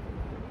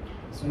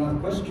 It's another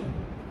question.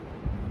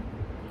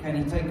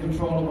 Can he take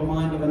control of the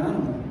mind of an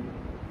animal?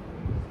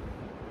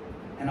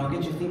 And I'll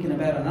get you thinking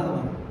about another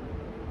one.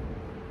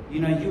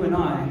 You and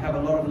I have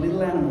a lot of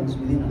little animals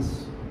within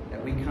us that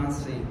that we can't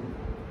see.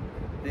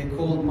 They're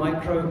called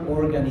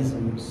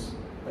microorganisms,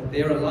 but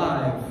they're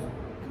alive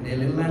and they're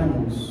little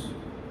animals.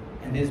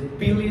 And there's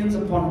billions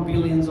upon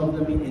billions of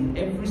them in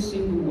every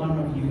single one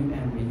of you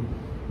and me.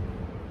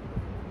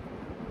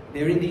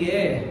 They're in the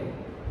air.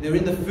 They're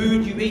in the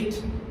food you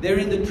eat. They're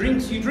in the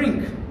drinks you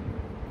drink.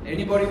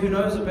 Anybody who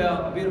knows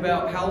a bit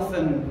about health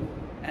and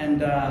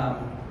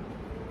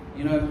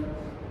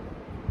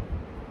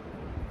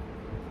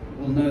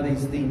will know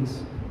these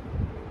things.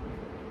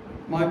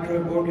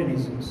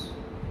 Microorganisms.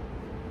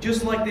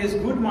 Just like there's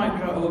good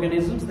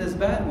microorganisms, there's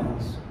bad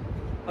ones.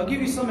 I'll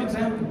give you some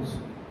examples.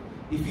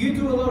 If you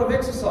do a lot of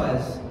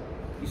exercise,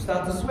 you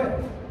start to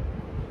sweat.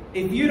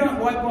 If you don't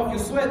wipe off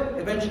your sweat,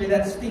 eventually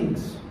that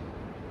stinks.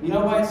 You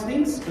know why it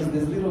stinks? Because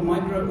there's little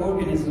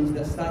microorganisms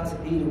that start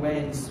to eat away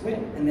at your sweat,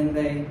 and then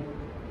they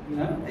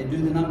do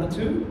the number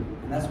 2,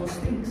 and that's what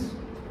stinks.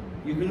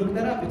 You can look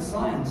that up, it's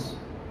science.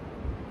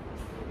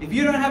 If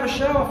you don't have a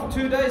shower for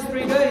 2 days,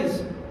 3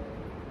 days,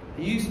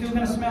 are you still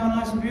going to smell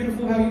nice and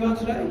beautiful how you are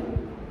today?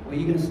 Or are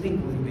you going to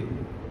stink a little bit?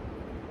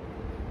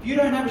 If you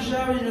don't have a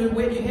shower, you don't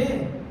wet your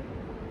hair.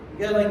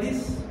 You go like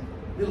this,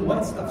 little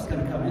white stuff's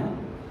going to come out,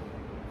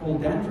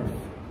 called dandruff.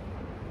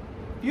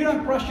 If you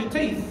don't brush your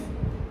teeth,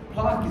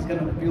 plaque is going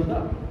to build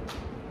up.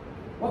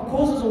 What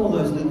causes all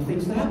those little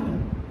things to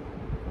happen?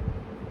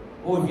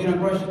 Or if you don't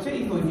brush your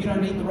teeth, or if you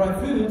don't eat the right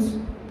foods,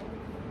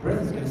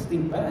 breath is going to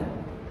stink bad.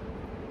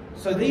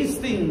 So these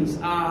things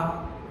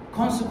are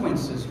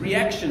consequences,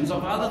 reactions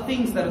of other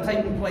things that are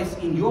taking place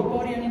in your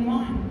body and in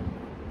mine.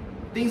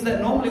 Things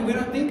that normally we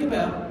don't think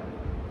about.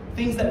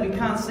 Things that we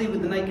can't see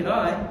with the naked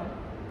eye,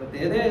 but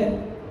they're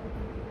there.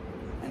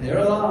 And they're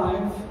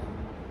alive.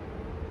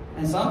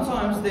 And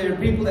sometimes there are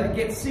people that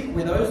get sick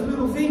where those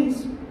little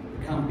things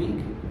become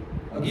big.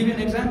 I'll give you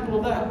an example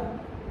of that.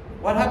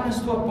 What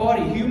happens to a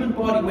body, human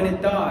body, when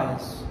it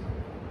dies?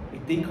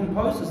 It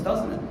decomposes,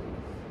 doesn't it?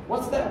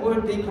 What's that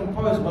word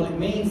decompose? Well, it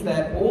means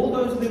that all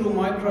those little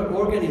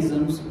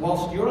microorganisms,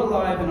 whilst you're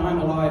alive and I'm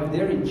alive,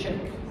 they're in check.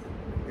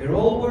 They're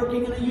all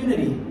working in a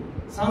unity.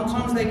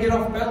 Sometimes they get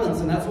off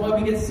balance, and that's why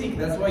we get sick.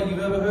 That's why you've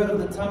ever heard of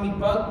the tummy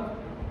bug?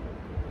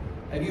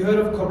 Have you heard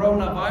of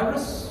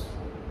coronavirus?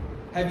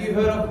 Have you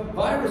heard of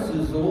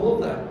viruses, all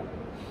of that?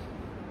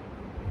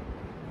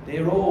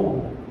 They're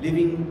all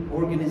living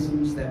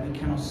organisms that we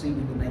cannot see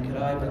with the naked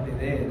eye, but they're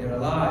there, they're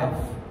alive.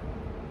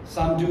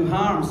 Some do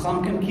harm,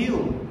 some can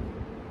kill.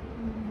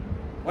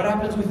 What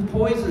happens with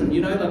poison,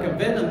 like a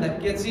venom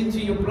that gets into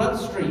your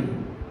bloodstream?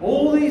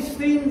 All these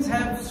things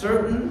have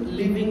certain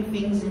living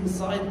things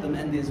inside them,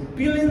 and there's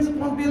billions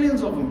upon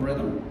billions of them,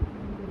 brethren.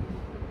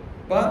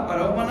 But I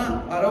don't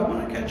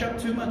want to catch up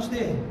too much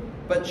there.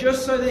 But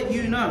just so that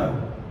you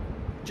know,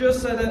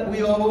 just so that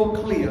we are all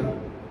clear,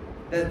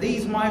 that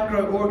these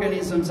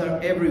microorganisms are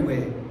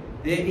everywhere.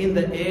 They're in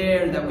the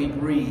air that we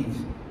breathe.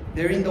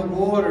 They're in the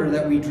water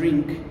that we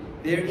drink.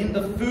 They're in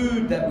the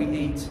food that we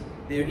eat.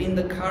 They're in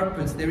the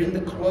carpets. They're in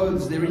the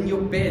clothes. They're in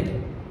your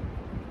bed.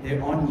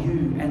 They're on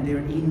you and they're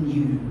in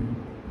you.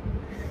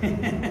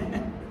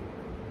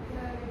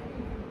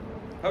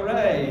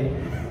 Hooray!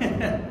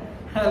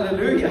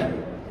 Hallelujah!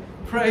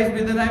 Praise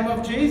be the name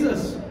of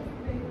Jesus.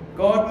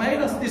 God made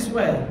us this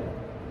way.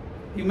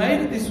 He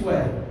made it this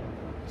way.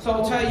 So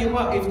I'll tell you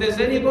what, if there's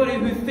anybody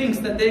who thinks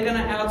that they're going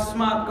to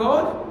outsmart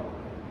God,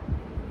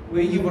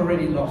 well, you've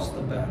already lost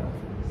the battle.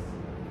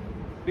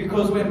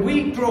 Because when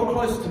we draw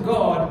close to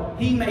God,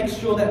 He makes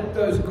sure that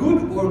those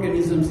good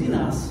organisms in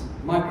us,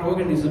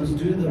 microorganisms,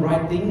 do the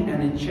right thing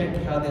and in check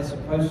how they're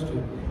supposed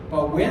to.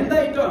 But when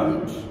they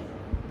don't,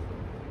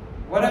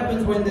 what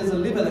happens when there's a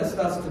liver that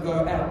starts to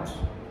go out?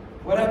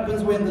 What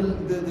happens when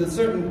the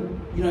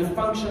certain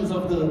functions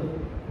of the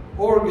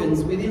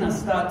organs within us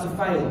start to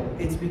fail?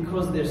 It's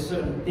because there's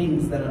certain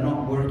things that are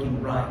not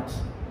working right.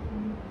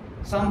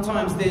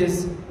 Sometimes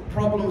there's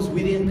problems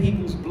within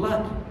people's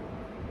blood.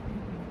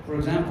 For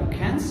example,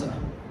 cancer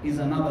is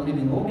another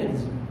living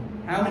organism.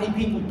 How many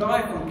people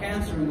die from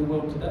cancer in the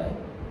world today?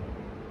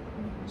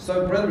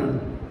 So, brethren,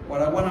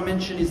 what I want to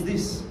mention is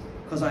this,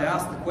 because I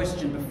asked the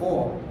question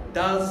before.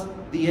 Does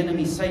the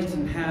enemy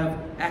Satan have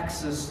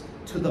access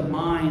to the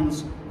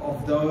minds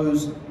of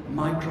those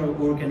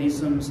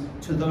microorganisms,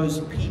 to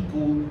those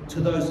people, to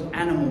those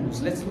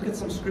animals? Let's look at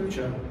some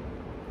scripture.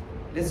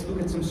 Let's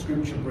look at some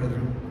scripture,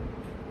 brethren.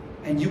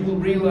 And you will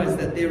realize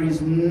that there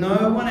is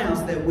no one else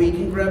that we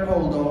can grab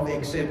hold of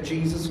except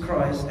Jesus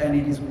Christ, and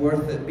it is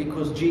worth it,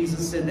 because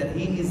Jesus said that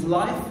He is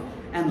life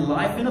and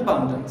life in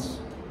abundance.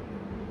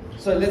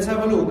 So let's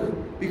have a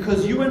look,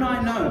 because you and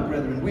I know,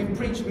 brethren, we've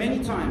preached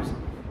many times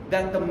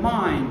that the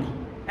mind,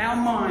 our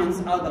minds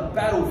are the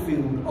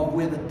battlefield of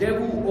where the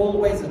devil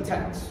always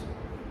attacks.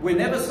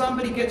 Whenever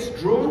somebody gets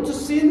drawn to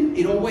sin,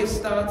 it always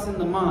starts in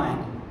the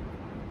mind,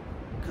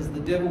 because the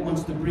devil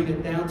wants to bring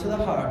it down to the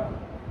heart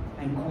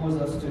and cause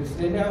us to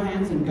extend our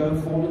hands and go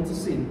fall into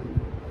sin.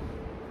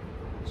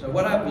 So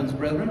what happens,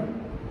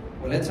 brethren?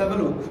 Well, let's have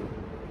a look.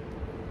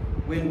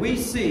 When we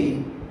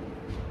see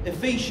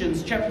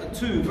Ephesians chapter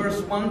 2,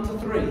 verse 1 to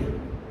 3.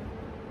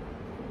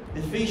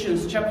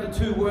 Ephesians chapter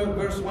 2,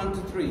 verse 1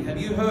 to 3. Have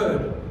you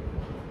heard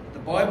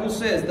The Bible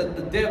says that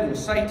the devil,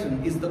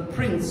 Satan, is the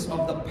prince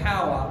of the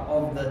power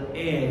of the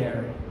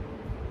air.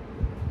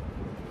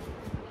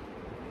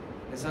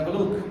 Let's have a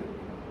look.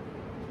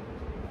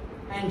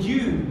 And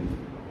you,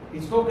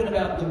 he's talking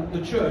about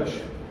the church.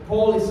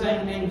 Paul is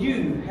saying, and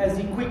you has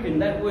he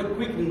quickened. That word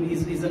quickened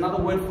is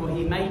another word for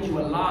he made you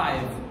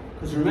alive.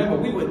 Because remember,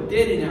 we were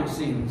dead in our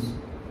sins.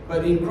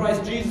 But in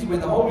Christ Jesus,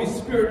 when the Holy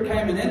Spirit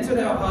came and entered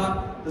our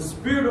heart, the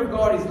Spirit of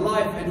God is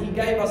life, and he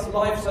gave us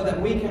life so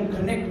that we can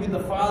connect with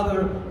the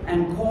Father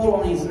and call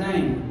on his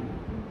name.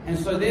 And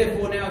so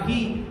therefore now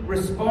he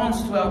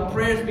responds to our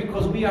prayers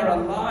because we are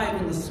alive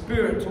in the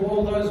Spirit to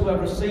all those who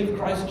have received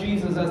Christ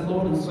Jesus as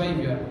Lord and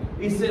Saviour.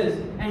 He says,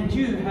 and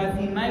you hath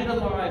he made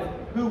alive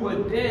who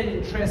were dead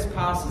in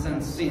trespasses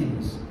and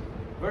sins.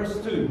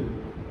 Verse 2,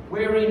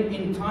 wherein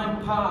in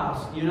time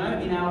past, in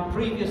our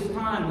previous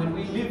time when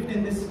we lived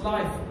in this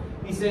life,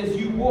 he says,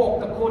 you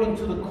walked according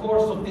to the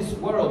course of this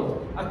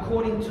world,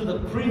 according to the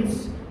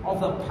prince of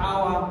the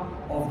power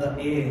of the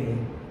air.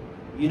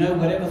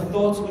 Whatever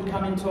thoughts would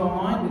come into our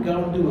mind, we'd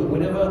go and do it.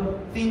 Whatever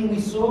thing we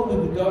saw, we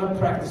would go and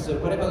practice it.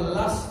 Whatever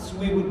lusts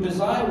we would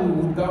desire, we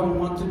would go and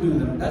want to do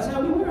them. That's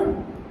how we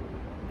were.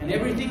 And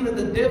everything that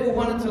the devil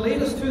wanted to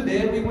lead us to,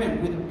 there we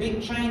went, with a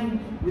big chain,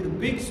 with a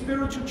big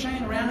spiritual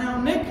chain around our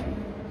neck,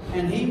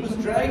 and he was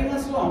dragging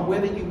us along,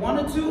 whether you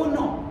wanted to or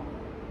not.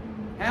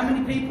 How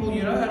many people,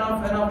 and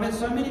I've met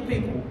so many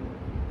people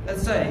that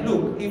say,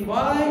 look, if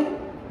I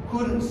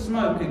couldn't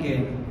smoke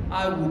again,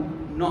 I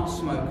would not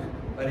smoke.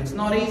 But it's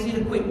not easy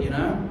to quit,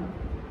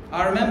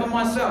 I remember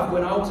myself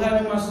when I was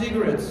having my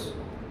cigarettes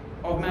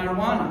of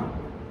marijuana,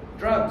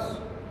 drugs,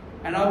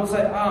 and I would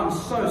say, oh, I'm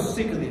so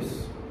sick of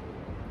this.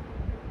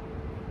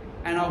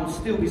 And I would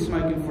still be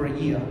smoking for a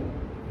year.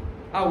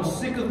 I was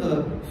sick of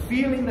the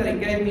feeling that it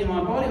gave me in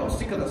my body. I was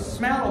sick of the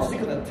smell. I was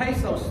sick of the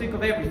taste. I was sick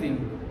of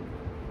everything.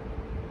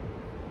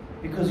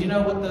 Because you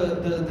know what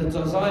the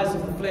desires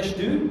of the flesh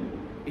do?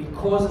 It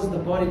causes the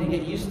body to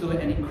get used to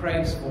it and it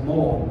craves for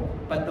more.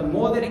 But the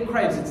more that it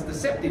craves, it's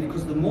deceptive,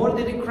 because the more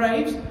that it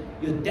craves,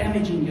 you're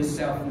damaging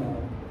yourself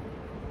more.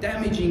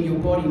 Damaging your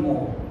body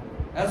more.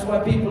 That's why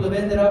people have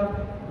ended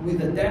up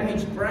with a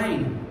damaged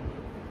brain.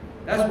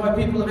 That's why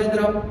people have ended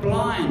up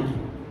blind.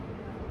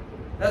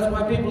 That's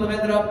why people have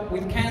ended up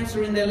with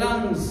cancer in their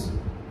lungs.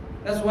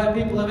 That's why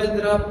people have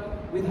ended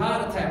up with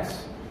heart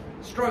attacks,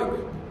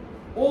 stroke,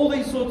 all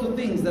these sorts of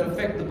things that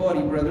affect the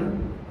body,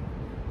 brethren.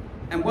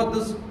 And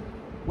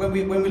when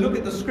we look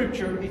at the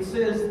scripture, it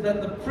says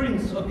that the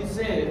prince of this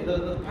air,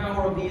 the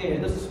power of the air,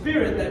 the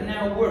spirit that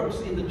now works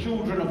in the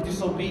children of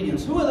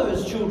disobedience. Who are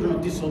those children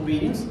of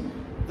disobedience?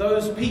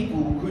 Those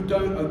people who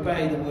don't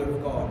obey the word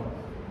of God.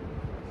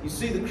 You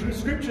see, the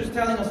scripture is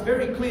telling us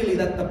very clearly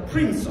that the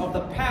prince of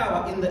the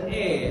power in the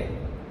air,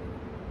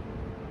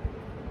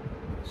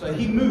 so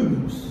he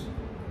moves,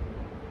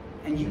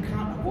 and you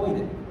can't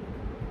avoid it,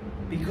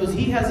 because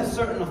he has a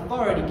certain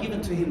authority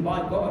given to him by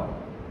God.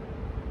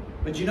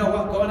 But you know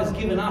what? God has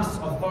given us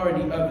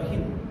authority over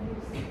him,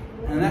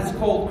 and that's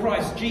called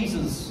Christ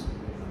Jesus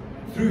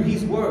through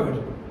his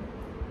word.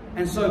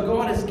 And so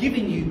God has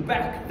given you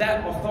back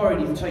that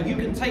authority, so you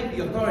can take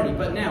the authority.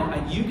 But now,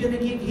 are you going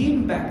to give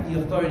him back the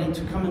authority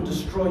to come and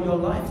destroy your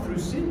life through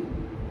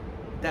sin?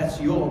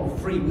 That's your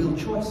free will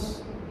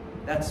choice.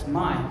 That's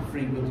my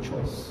free will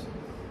choice.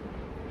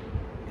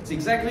 It's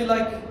exactly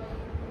like,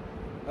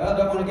 I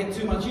don't want to get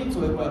too much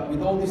into it, but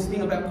with all this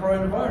thing about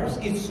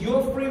coronavirus, it's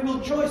your free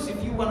will choice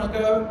if you want to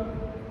go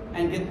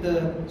and get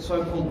the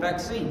so-called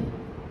vaccine.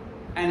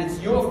 And it's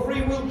your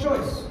free will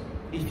choice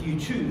if you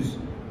choose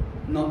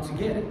not to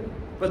get it.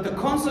 But the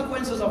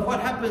consequences of what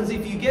happens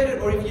if you get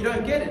it or if you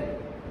don't get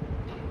it,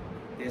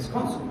 there's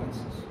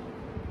consequences.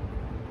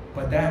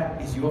 But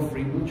that is your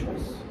free will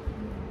choice.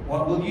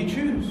 What will you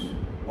choose?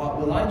 What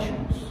will I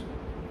choose?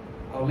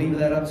 I'll leave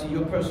that up to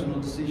your personal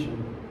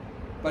decision.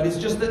 But it's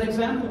just an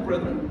example,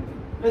 brethren.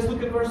 Let's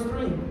look at verse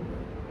 3.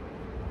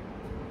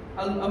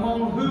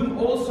 Among whom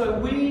also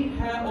we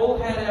all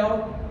had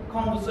our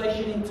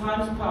conversation in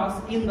times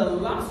past in the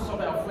lusts of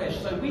our flesh.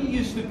 So we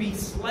used to be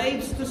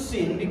slaves to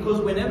sin,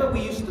 because whenever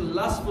we used to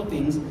lust for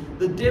things,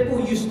 the devil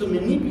used to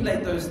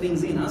manipulate those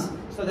things in us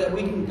so that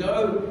we can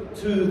go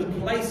to the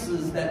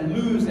places that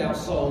lose our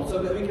soul,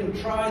 so that we can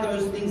try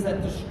those things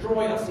that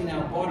destroy us in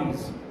our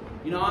bodies.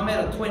 I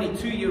met a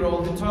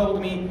 22-year-old who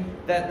told me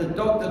that the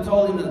doctor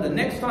told him that the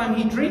next time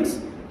he drinks,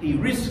 he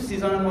risks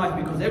his own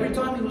life, because every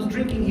time he was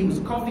drinking, he was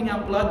coughing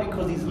out blood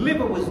because his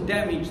liver was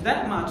damaged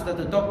that much that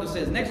the doctor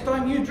says, next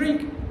time you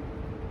drink,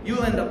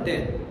 you'll end up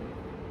dead.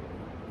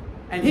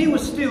 And he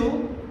was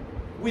still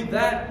with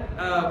that,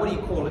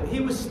 He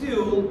was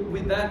still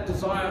with that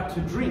desire to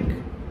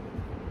drink.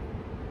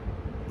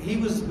 He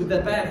was with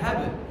that bad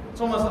habit. It's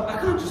almost like,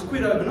 I can't just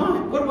quit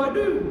overnight. What do I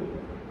do?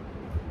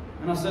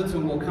 And I said to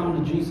him, well,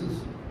 come to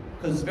Jesus.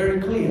 Because it's very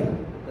clear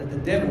that the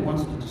devil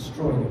wants to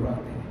destroy you right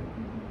there.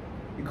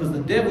 Because the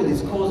devil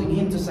is causing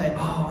him to say,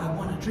 oh, I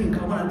want to drink,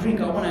 I want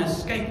to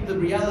escape the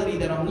reality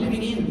that I'm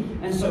living in.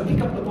 And so pick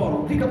up the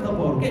bottle,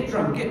 get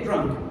drunk,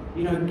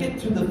 get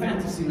to the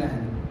fantasy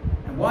land.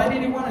 And Why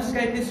did he want to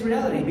escape this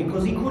reality?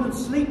 Because he couldn't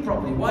sleep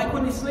properly. Why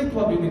couldn't he sleep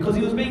properly? Because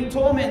he was being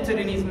tormented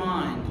in his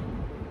mind.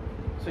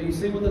 So you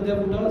see what the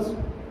devil does?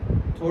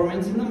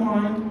 Torments in the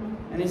mind,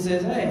 and he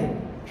says, hey,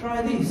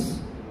 try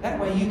this. That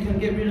way you can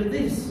get rid of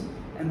this.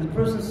 And the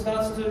person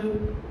starts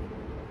to,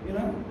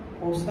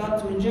 or start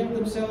to inject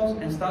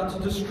themselves and start to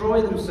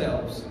destroy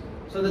themselves.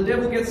 So the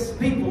devil gets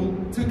people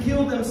to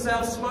kill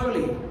themselves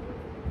slowly.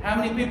 How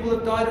many people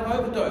have died of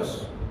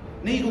overdose?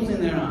 Needles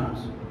in their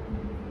arms.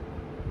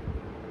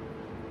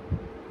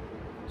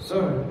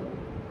 So,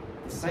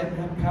 does Satan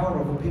have power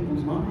over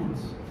people's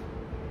minds?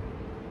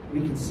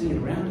 We can see it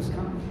around us,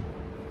 can't we?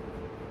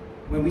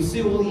 When we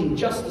see all the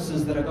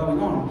injustices that are going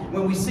on,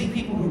 when we see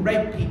people who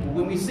rape people,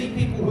 when we see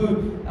people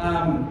who,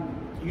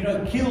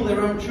 kill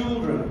their own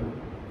children,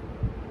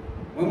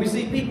 when we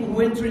see people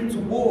who enter into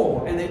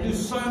war and they do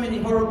so many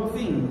horrible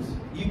things,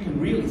 you can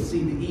really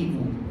see the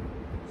evil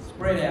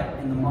spread out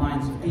in the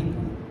minds of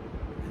people.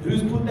 And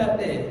who's put that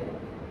there?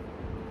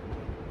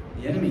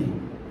 The enemy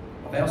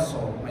of our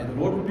soul. May the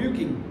Lord rebuke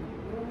him.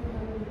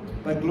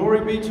 But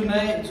glory be to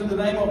the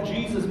name of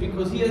Jesus,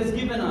 because he has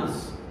given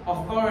us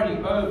authority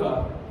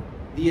over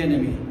the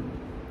enemy.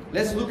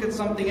 Let's look at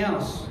something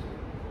else.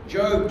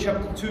 Job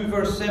chapter 2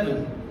 verse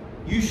 7.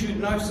 You should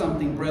know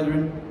something,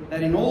 brethren,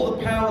 that in all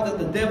the power that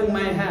the devil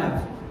may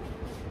have,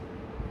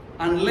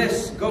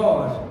 unless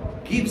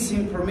God gives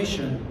him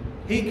permission,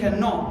 he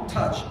cannot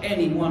touch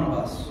any one of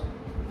us.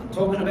 I'm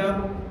talking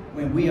about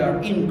when we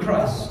are in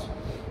Christ,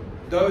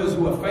 those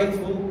who are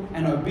faithful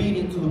and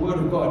obedient to the word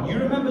of God. You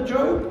remember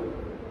Job?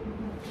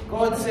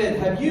 God said,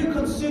 have you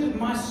considered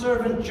my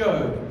servant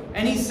Job?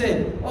 And he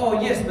said,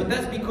 oh yes, but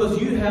that's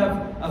because you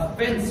have a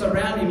fence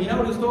around him. You know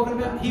what he was talking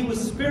about? He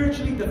was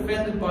spiritually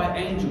defended by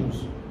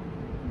angels.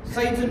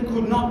 Satan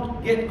could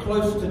not get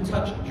close to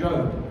touch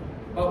Job.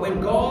 But when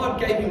God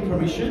gave him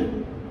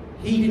permission,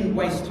 he didn't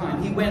waste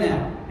time. He went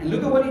out. And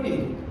look at what he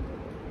did.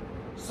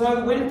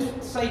 So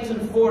went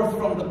Satan forth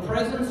from the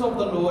presence of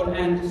the Lord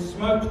and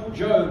smote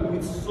Job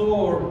with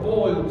sore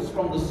boils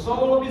from the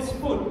sole of his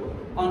foot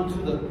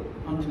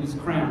unto his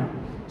crown.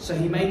 So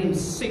he made him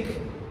sick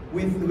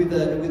with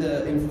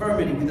a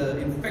infirmity, with an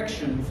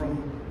infection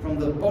from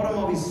the bottom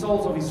of his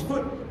soles of his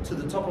foot to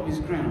the top of his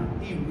crown.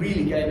 He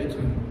really gave it to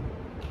him.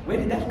 Where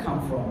did that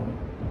come from?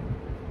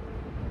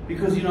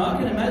 Because, I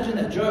can imagine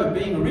that Job,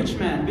 being a rich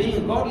man, being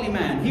a godly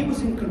man, he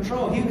was in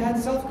control. He had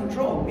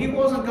self-control. He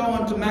wasn't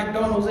going to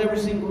McDonald's every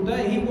single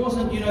day. He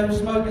wasn't,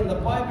 smoking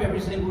the pipe every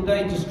single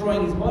day,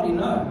 destroying his body.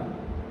 No.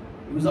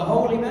 He was a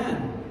holy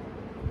man.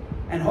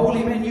 And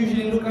holy men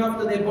usually look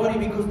after their body,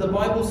 because the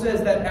Bible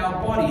says that our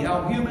body,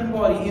 our human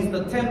body, is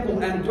the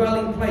temple and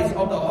dwelling place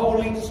of the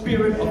Holy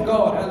Spirit of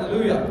God.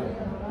 Hallelujah.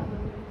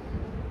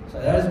 So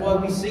that is why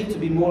we seek to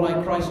be more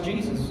like Christ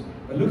Jesus.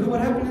 But look at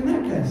what happened in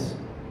that case.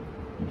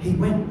 He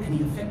went and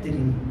he affected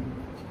him.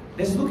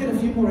 Let's look at a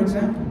few more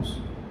examples.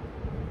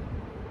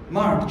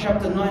 Mark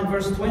chapter 9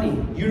 verse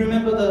 20. You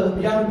remember the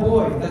young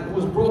boy that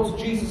was brought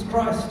to Jesus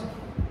Christ,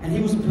 and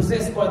he was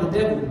possessed by the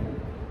devil.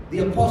 The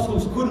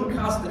apostles couldn't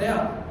cast it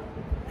out,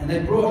 and they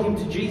brought him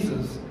to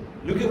Jesus.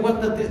 Look at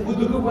what the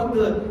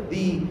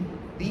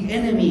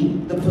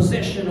enemy, the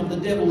possession of the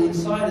devil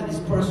inside of this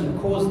person,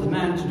 caused the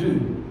man to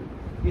do.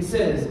 He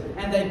says,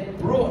 and they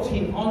brought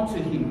him unto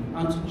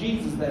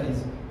Jesus, that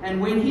is. And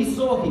when he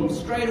saw him,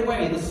 straight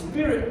away the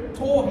spirit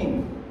tore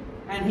him,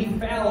 and he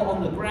fell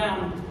on the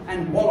ground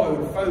and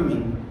wallowed,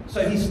 foaming.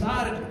 So he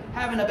started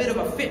having a bit of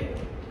a fit,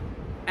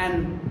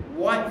 and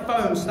white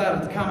foam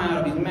started to come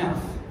out of his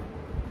mouth.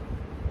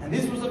 And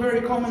this was a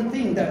very common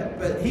thing,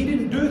 but he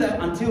didn't do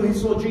that until he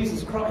saw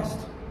Jesus Christ.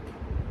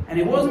 And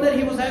it wasn't that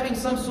he was having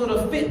some sort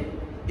of fit.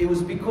 It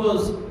was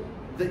because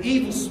the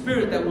evil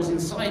spirit that was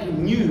inside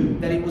him knew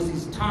that it was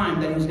his time,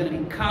 that he was going to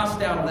be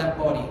cast out of that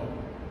body.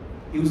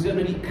 He was going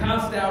to be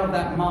cast out of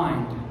that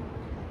mind.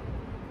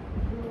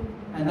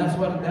 And that's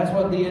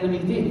what the enemy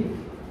did.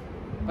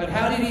 But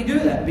how did he do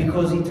that?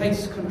 Because he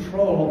takes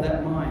control of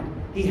that mind.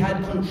 He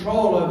had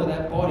control over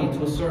that body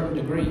to a certain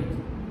degree.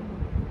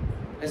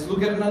 Let's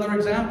look at another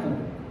example.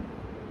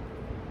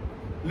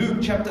 Luke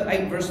chapter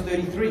 8 verse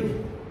 33.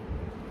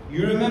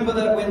 You remember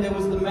that when there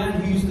was the man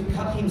who used to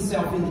cut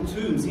himself in the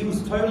tombs, he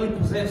was totally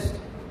possessed.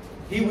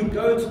 He would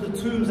go to the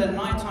tombs at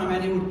night time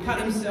and he would cut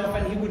himself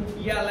and he would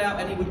yell out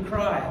and he would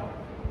cry.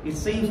 It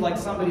seems like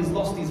somebody's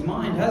lost his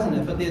mind, hasn't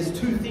it? But there's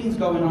two things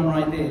going on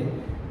right there.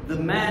 The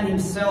man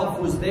himself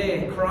was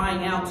there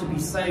crying out to be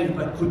saved,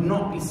 but could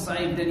not be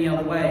saved any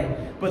other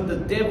way. But the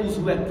devils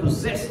who had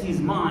possessed his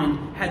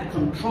mind had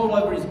control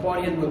over his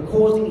body and were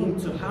causing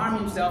him to harm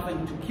himself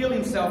and to kill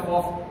himself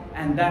off.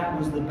 And that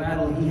was the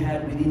battle he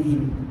had within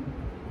him.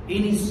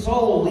 In his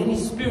soul, in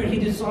his spirit, he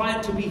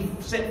desired to be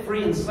set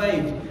free and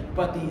saved.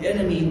 But the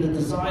enemy, the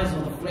desires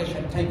of the flesh,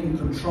 had taken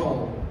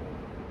control.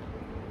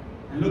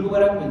 And look at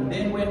what happened.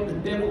 Then went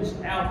the devils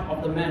out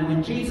of the man.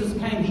 When Jesus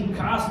came, he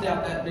cast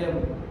out that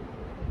devil.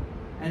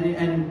 And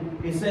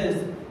it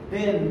says,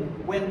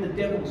 then went the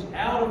devils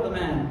out of the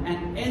man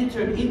and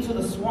entered into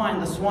the swine.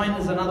 The swine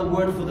is another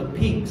word for the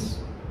pigs.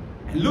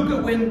 And look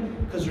at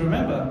when, because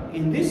remember,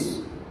 in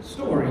this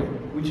story,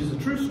 which is a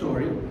true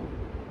story,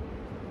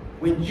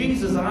 when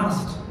Jesus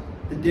asked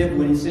the devil,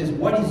 when he says,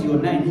 "What is your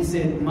name?" he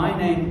said, "My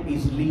name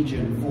is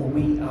Legion, for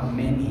we are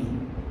many."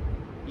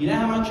 You know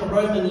how much a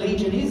Roman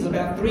legion is?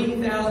 About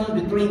 3,000,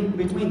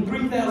 between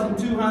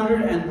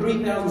 3,200 and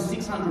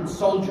 3,600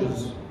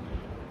 soldiers.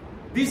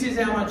 This is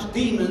how much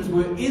demons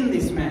were in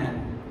this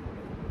man.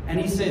 And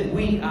he said,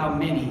 "We are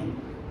many."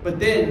 But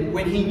then,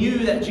 when he knew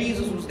that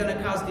Jesus was going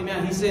to cast him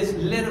out, he says,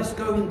 "Let us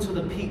go into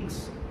the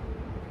pigs."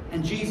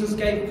 And Jesus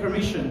gave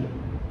permission.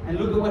 And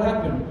look at what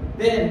happened.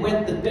 Then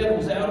went the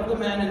devils out of the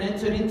man and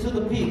entered into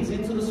the pigs,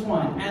 into the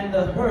swine. And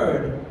the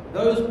herd,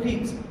 those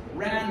pigs,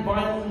 ran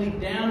violently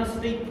down a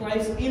steep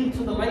place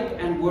into the lake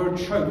and were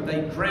choked.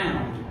 They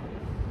drowned.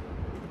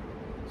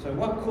 So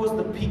what caused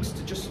the pigs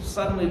to just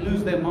suddenly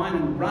lose their mind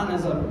and run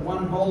as a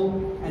one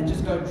whole and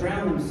just go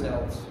drown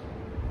themselves?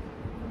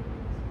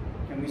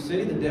 Can we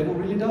see the devil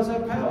really does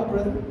have power,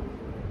 brethren?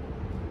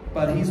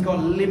 But he's got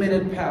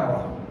limited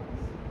power,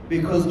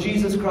 because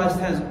Jesus Christ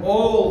has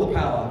all the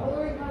power.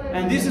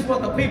 And this is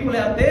what the people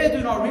out there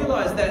do not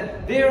realize,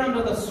 that they're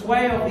under the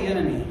sway of the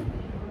enemy.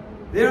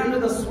 They're under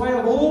the sway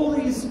of all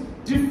these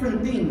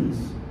different things.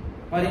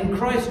 But in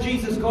Christ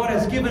Jesus, God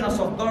has given us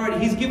authority.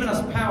 He's given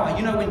us power.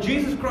 You know, when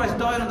Jesus Christ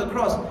died on the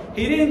cross,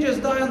 He didn't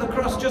just die on the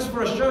cross just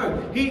for a show.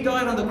 He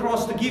died on the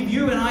cross to give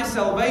you and I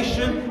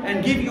salvation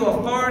and give you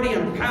authority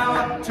and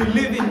power to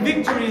live in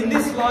victory in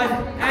this life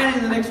and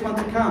in the next one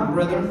to come,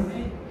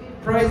 brethren.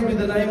 Praise be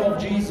the name of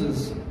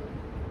Jesus.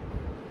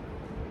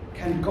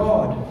 Can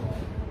God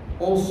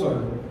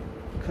also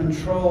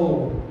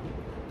control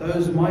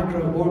those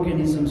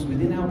microorganisms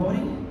within our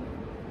body?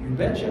 You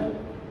betcha.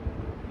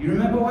 You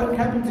remember what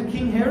happened to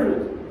King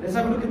Herod? Let's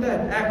have a look at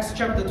that. Acts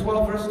chapter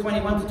 12, verse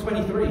 21 to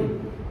 23.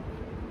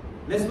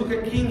 Let's look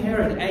at King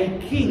Herod, a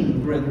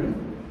king, brethren,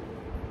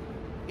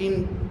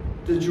 in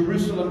the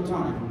Jerusalem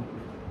time.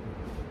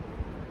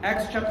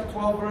 Acts chapter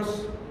 12,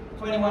 verse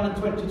 21 and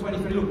 20 to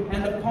 23. Look,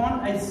 and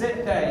upon a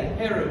set day,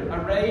 Herod,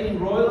 arrayed in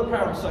royal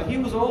apparel, so he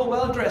was all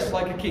well dressed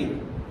like a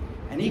king.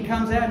 And he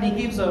comes out and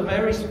he gives a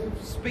very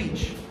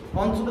speech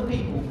unto the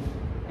people.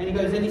 And he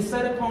goes, and he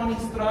sat upon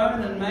his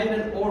throne and made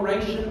an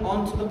oration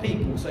unto the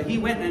people. So he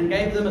went and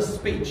gave them a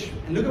speech.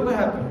 And look at what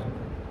happened.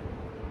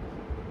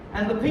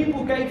 And the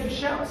people gave a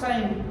shout,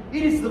 saying,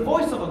 "It is the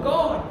voice of a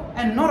God,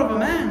 and not of a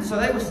man." So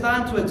they were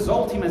starting to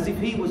exalt him as if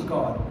he was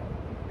God.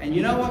 And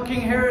you know what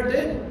King Herod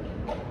did?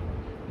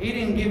 He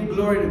didn't give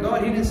glory to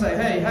God. He didn't say,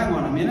 "Hey, hang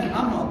on a minute,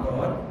 I'm not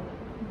God."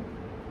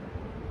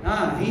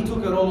 Nah, he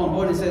took it all on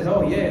board and says,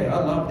 "Oh yeah,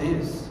 I love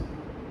this."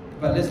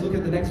 But let's look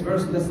at the next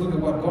verse. Let's look at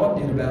what God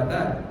did about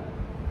that.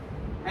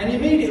 And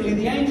immediately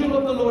the angel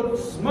of the Lord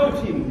smote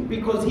him,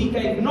 because he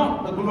gave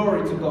not the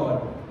glory to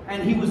God.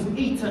 And he was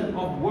eaten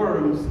of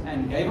worms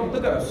and gave up the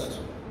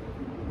ghost.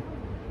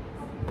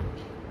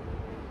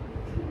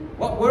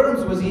 What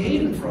worms was he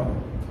eaten from?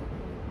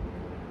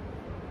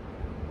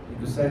 You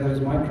could say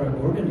those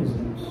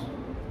microorganisms.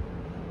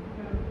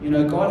 You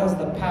know, God has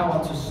the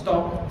power to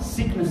stop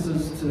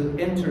sicknesses to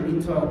enter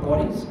into our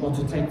bodies or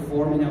to take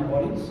form in our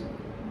bodies.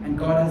 And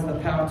God has the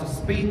power to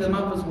speed them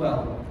up as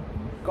well.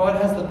 God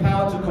has the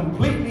power to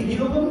completely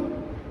heal them.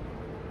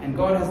 And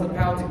God has the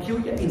power to kill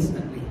you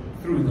instantly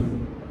through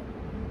them.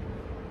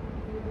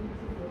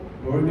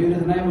 Glory be to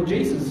the name of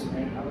Jesus.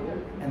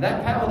 And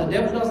that power, the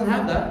devil doesn't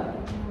have that.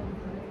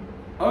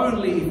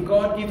 Only if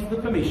God gives the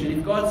permission.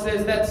 If God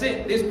says, "That's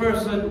it, this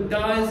person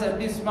dies at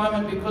this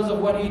moment because of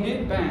what he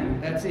did," bang,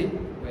 that's it.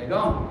 We're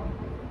gone.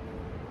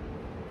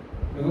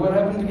 Look at what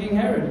happened to King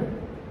Herod.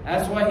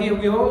 That's why here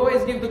we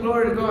always give the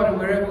glory to God and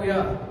wherever we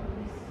are.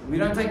 We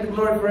don't take the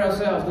glory for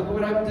ourselves. Look at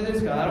what happened to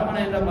this guy. I don't want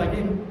to end up like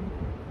him.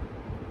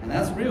 And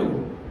that's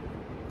real.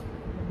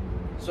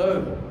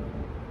 So,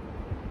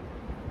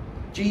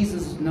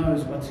 Jesus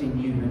knows what's in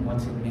you and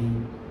what's in me.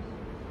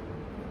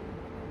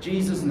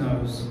 Jesus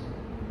knows.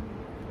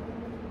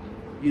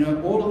 You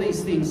know, all of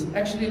these things.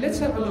 Actually, let's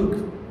have a look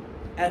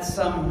at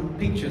some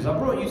pictures. I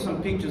brought you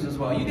some pictures as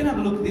well. You can have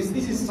a look at this.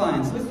 This is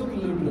science. Let's look at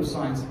a little bit of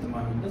science at the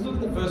moment. Let's look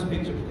at the first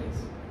picture, please.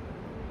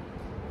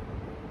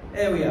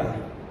 There we are.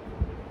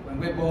 When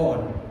we're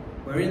born,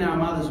 we're in our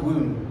mother's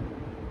womb.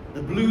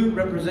 The blue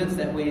represents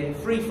that we're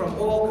free from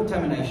all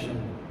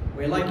contamination.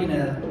 We're like in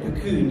a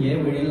cocoon, yeah?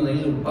 We're in a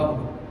little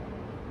bubble.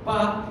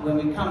 But when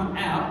we come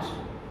out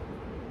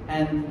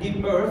and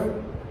give birth,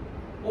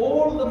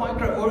 all the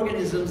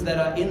microorganisms that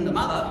are in the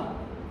mother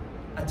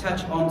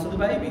attach onto the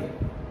baby.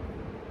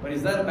 But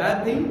is that a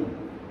bad thing?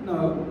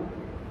 No.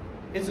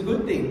 It's a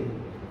good thing.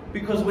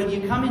 Because when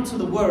you come into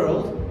the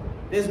world,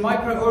 there's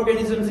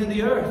microorganisms in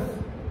the earth.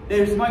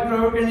 There's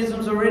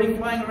microorganisms already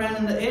flying around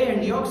in the air, in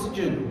the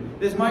oxygen.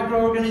 There's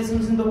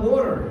microorganisms in the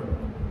water.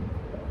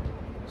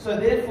 So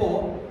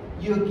therefore,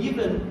 you're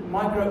given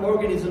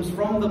microorganisms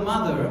from the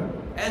mother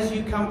as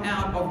you come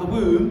out of the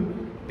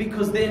womb,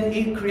 because then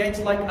it creates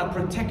like a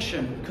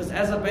protection. Because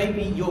as a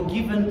baby, you're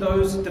given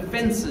those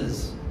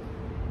defenses.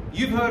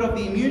 You've heard of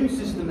the immune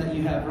system that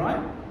you have, right?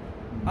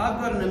 I've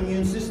got an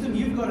immune system.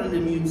 You've got an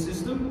immune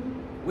system.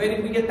 Where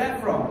did we get that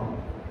from?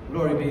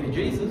 Glory be to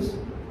Jesus.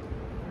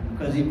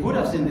 because He put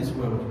us in this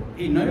world.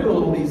 He knew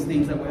all these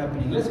things that were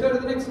happening. Let's go to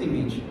the next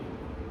image.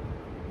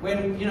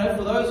 When,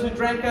 for those who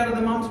drank out of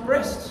the mum's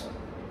breasts,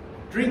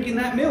 drinking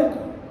that milk,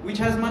 which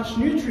has much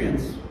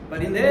nutrients,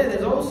 but in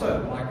there's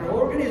also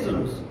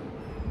microorganisms.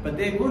 But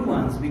they're good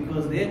ones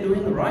because they're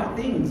doing the right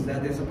things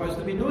that they're supposed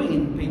to be doing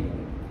in people.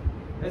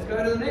 Let's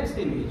go to the next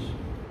image.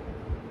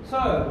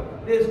 So,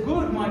 there's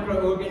good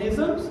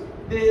microorganisms,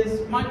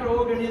 there's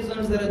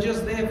microorganisms that are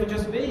just there for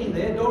just being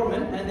there,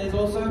 dormant, and there's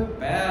also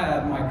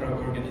bad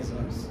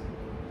microorganisms.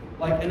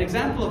 Like an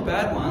example of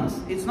bad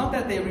ones, it's not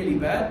that they're really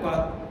bad,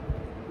 but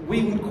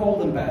we would call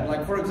them bad.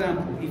 Like for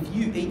example, if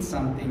you eat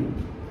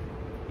something,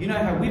 you know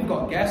how we've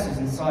got gases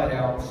inside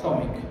our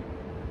stomach.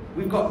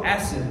 We've got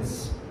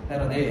acids that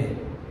are there.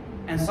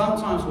 And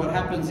sometimes what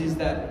happens is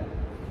that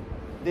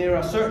there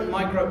are certain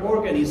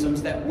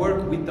microorganisms that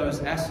work with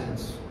those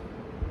acids.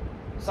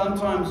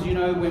 Sometimes,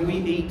 when we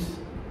eat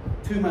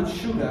too much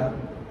sugar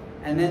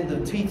and then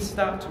the teeth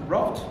start to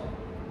rot,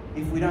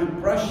 if we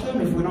don't brush them,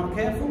 if we're not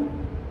careful,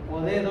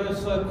 well, they're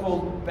those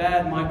so-called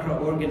bad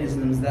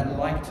microorganisms that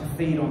like to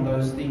feed on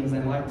those things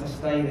and like to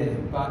stay there.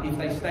 But if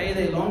they stay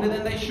there longer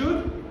than they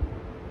should,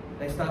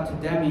 they start to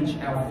damage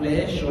our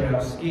flesh or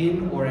our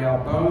skin or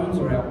our bones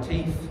or our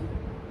teeth.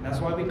 And that's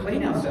why we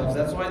clean ourselves.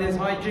 That's why there's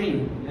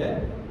hygiene. Yeah?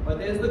 But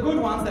there's the good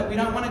ones that we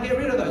don't want to get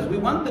rid of those. We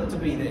want them to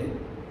be there.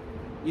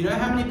 You know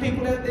how many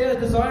people out there are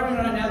desiring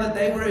right now that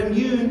they were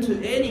immune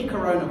to any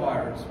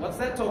coronavirus? What's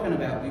that talking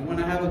about? We want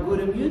to have a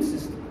good immune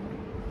system.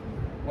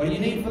 What do you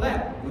need for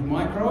that? Good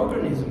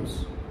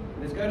microorganisms.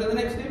 Let's go to the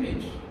next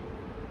image.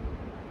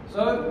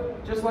 So,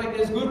 just like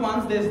there's good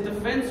ones, there's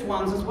defense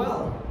ones as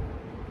well.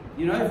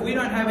 If we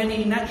don't have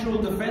any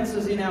natural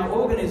defenses in our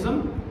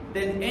organism,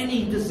 then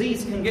any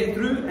disease can get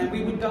through and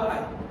we would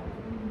die.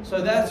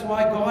 So that's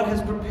why God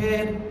has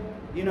prepared,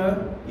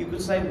 you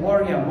could say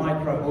warrior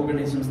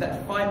microorganisms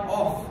that fight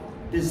off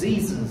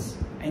diseases.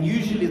 And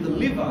usually the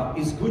liver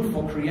is good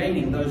for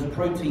creating those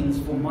proteins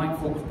for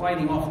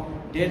fighting off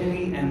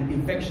deadly and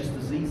infectious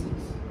diseases.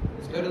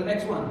 Let's go to the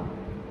next one.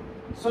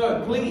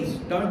 So please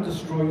don't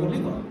destroy your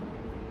liver.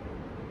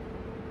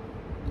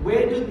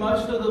 Where do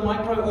most of the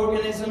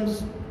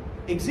microorganisms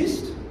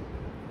exist?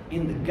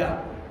 In the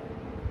gut.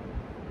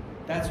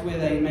 That's where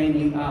they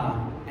mainly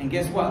are. And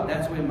guess what?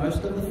 That's where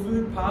most of the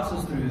food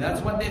passes through.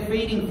 That's what they're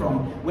feeding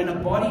from. When a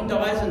body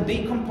dies and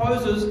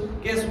decomposes,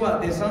 guess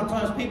what? There's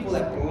sometimes people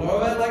that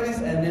blow out like this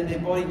and then their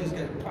body just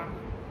goes pop.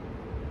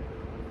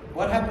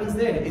 What happens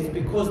there? It's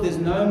because there's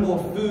no more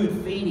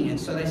food feeding it,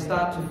 so they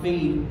start to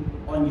feed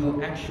on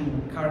your actual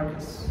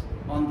carcass,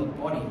 on the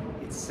body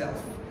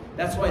itself.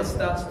 That's why it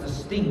starts to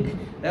stink.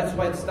 That's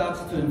why it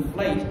starts to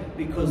inflate,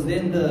 because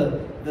then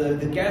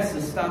the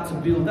gases start to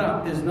build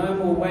up. There's no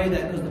more way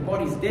that, because the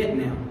body's dead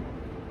now.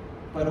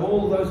 But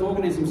all those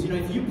organisms,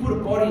 if you put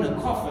a body in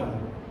a coffin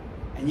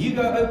and you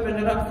go open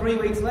it up 3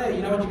 weeks later,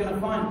 you know what you're going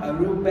to find? A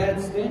real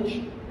bad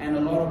stench and a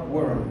lot of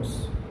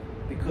worms.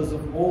 Because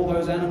of all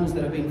those animals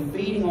that have been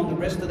feeding on the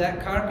rest of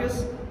that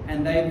carcass,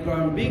 and they've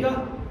grown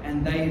bigger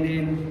and they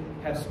then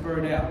have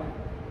spurred out.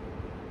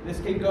 Let's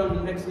keep going to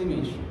the next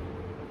image.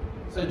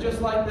 So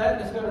just like that,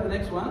 let's go to the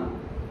next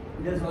one.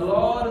 There's a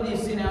lot of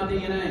this in our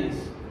DNAs.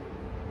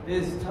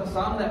 There's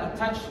some that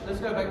attach, let's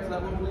go back to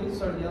that one please,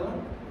 sorry, the other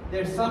one.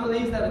 There's some of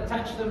these that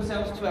attach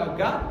themselves to our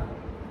gut.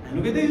 And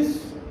look at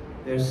this.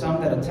 There's some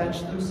that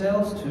attach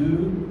themselves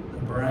to the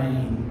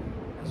brain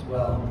as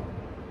well.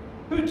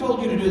 Who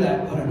told you to do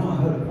that? I don't know, I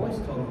heard a voice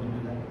told me to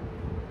do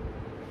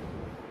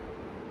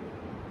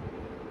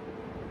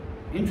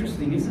that.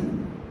 Interesting, isn't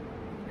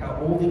it?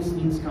 How all these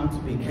things come to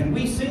be. Can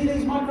we see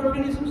these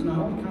microorganisms?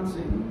 No, we can't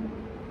see them.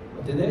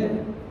 But they're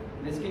there.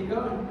 Let's keep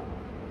going.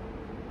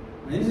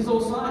 And this is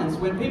all science.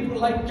 When people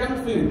like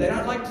junk food, they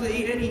don't like to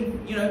eat any,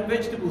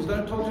 vegetables.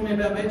 Don't talk to me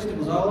about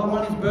vegetables. All I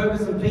want is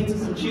burgers and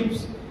pizzas and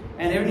chips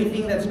and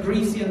everything that's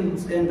greasy and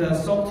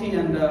salty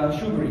and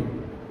sugary.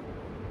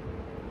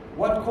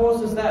 What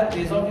causes that?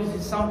 There's obviously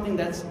something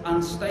that's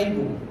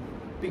unstable.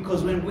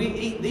 Because when we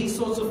eat these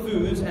sorts of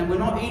foods and we're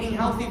not eating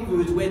healthy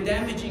foods, we're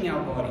damaging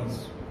our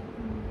bodies.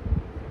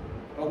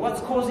 But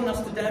what's causing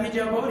us to damage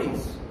our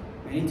bodies?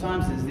 Many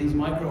times there's these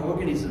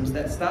microorganisms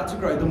that start to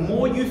grow. The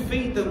more you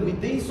feed them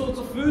with these sorts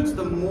of foods,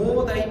 the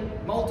more they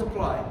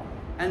multiply.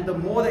 And the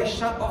more they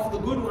shut off the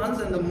good ones,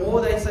 and the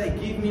more they say,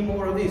 give me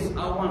more of this.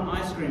 I want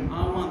ice cream.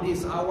 I want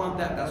this. I want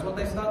that. That's what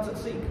they start to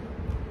seek.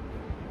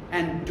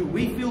 And do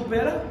we feel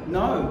better?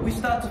 No. We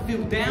start to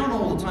feel down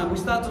all the time. We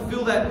start to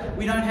feel that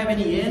we don't have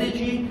any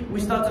energy. We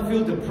start to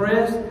feel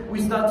depressed.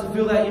 We start to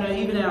feel that,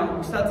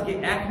 we start to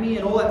get acne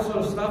and all that sort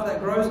of stuff that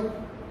grows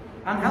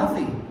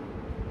unhealthy.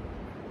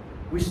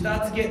 We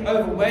start to get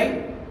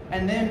overweight,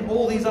 and then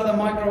all these other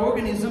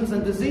microorganisms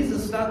and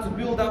diseases start to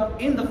build up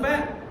in the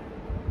fat.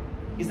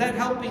 Is that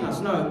helping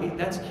us? No,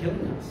 that's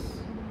killing us.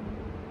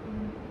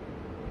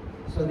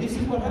 So this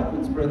is what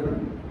happens,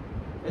 brethren.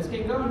 Let's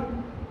keep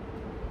going.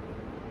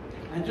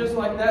 And just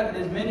like that,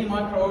 there's many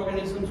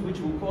microorganisms which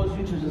will cause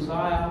you to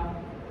desire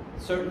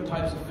certain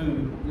types of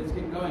food. Let's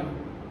keep going.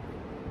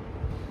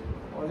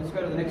 Or let's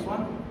go to the next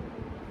one.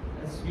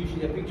 That's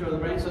usually a picture of the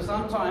brain. So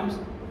sometimes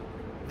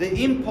the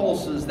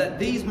impulses that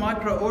these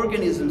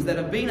microorganisms that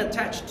have been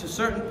attached to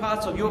certain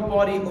parts of your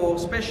body, or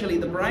especially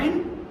the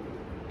brain,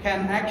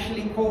 can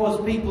actually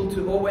cause people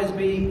to always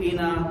be in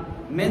a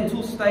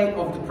mental state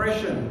of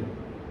depression.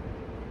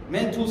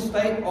 Mental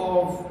state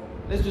of,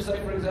 let's just say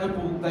for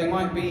example, they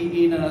might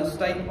be in a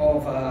state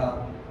of,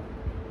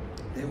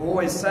 they're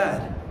always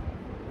sad.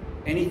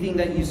 Anything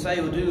that you say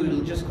or do,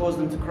 it'll just cause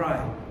them to cry.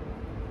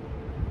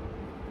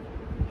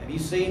 Have you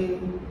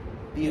seen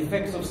the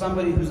effects of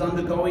somebody who's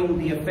undergoing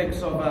the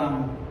effects of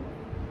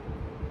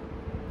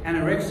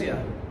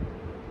anorexia?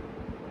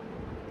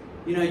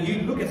 You know,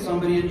 you look at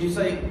somebody and you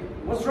say,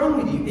 what's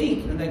wrong with you?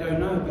 Eat. And they go,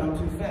 no, but I'm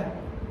too fat.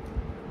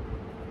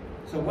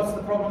 So what's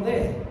the problem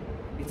there?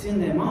 It's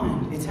in their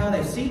mind. It's how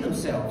they see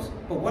themselves.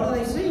 But what do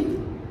they see?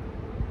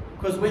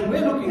 Because when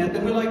we're looking at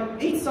them, we're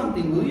like, eat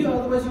something, will you?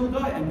 Otherwise you'll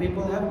die. And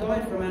people have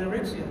died from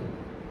anorexia.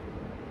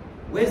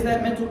 Where's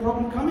that mental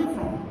problem coming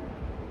from?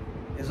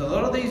 There's a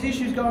lot of these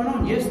issues going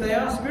on. Yes, they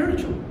are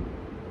spiritual.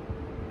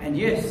 And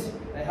yes,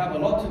 they have a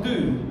lot to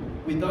do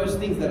with those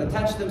things that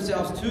attach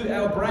themselves to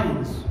our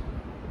brains.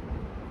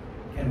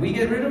 Can we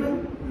get rid of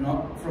them?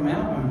 Not from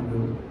our own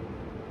will.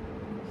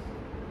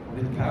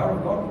 With the power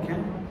of God, we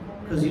can.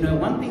 Because you know,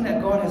 one thing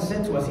that God has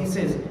said to us, He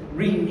says,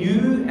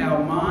 renew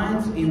our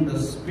minds in the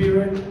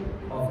Spirit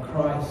of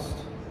Christ.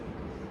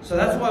 So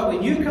that's why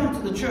when you come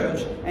to the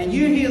church and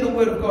you hear the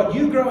Word of God,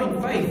 you grow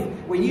in faith.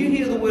 When you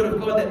hear the Word of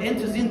God that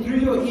enters in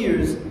through your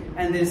ears,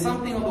 and there's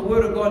something of the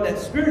Word of God that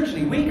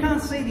spiritually, we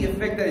can't see the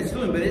effect that it's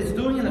doing, but it's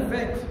doing an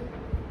effect.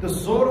 The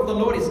sword of the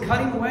Lord is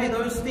cutting away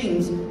those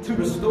things to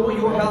restore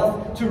your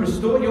health, to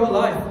restore your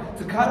life,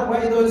 to cut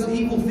away those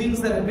evil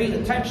things that have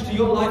been attached to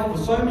your life for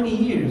so many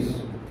years.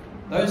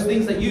 Those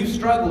things that you've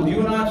struggled, you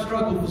and I have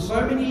struggled for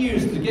so many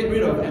years to get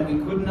rid of, and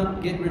we could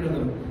not get rid of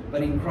them.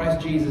 But in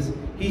Christ Jesus,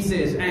 He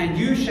says, and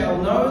you shall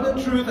know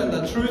the truth, and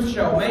the truth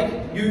shall make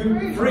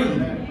you free.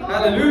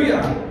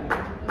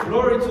 Hallelujah.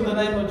 Glory to the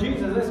name of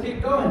Jesus. Let's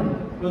keep going,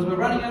 because we're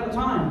running out of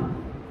time.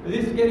 But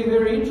this is getting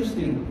very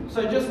interesting.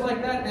 So just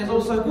like that, there's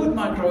also good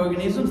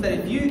microorganisms that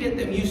if you get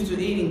them used to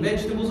eating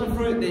vegetables and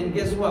fruit, then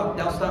guess what?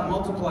 They'll start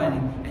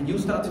multiplying, and you'll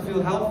start to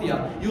feel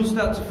healthier. You'll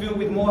start to feel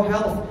with more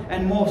health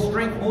and more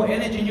strength, more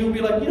energy, and you'll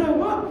be like, you know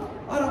what?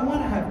 I don't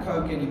want to have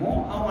Coke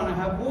anymore. I want to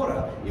have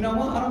water. You know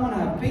what? I don't want to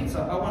have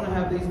pizza. I want to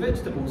have these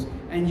vegetables.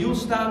 And you'll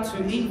start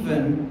to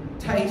even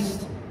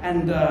taste,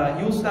 and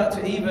you'll start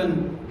to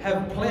even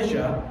have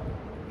pleasure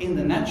in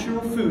the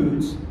natural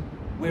foods.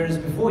 Whereas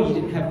before you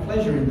didn't have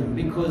pleasure in them,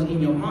 because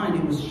in your mind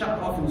it was shut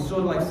off. It was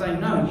sort of like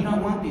saying, no, you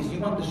don't want this. You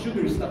want the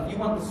sugary stuff. You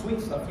want the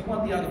sweet stuff. You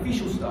want the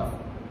artificial stuff.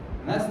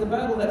 And that's the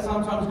battle that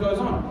sometimes goes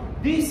on.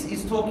 This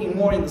is talking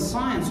more in the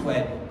science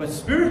way. But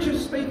spiritually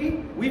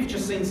speaking, we've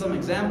just seen some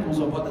examples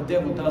of what the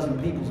devil does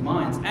in people's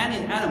minds and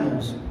in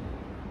animals.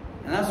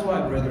 And that's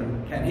why,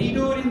 brethren, can he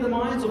do it in the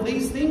minds of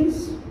these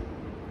things?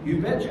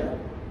 You betcha.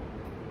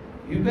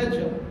 You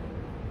betcha.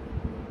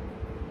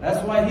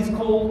 That's why he's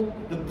called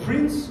the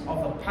Prince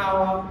of the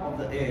Power of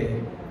the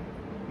Air.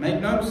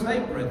 Make no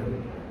mistake,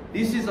 brethren.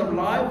 This is a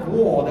live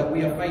war that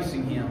we are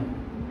facing here.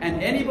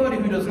 And anybody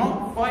who does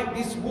not fight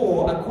this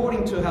war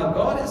according to how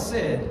God has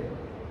said,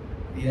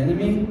 the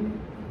enemy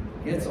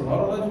gets a lot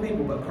of those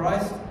people. But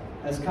Christ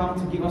has come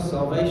to give us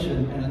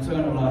salvation and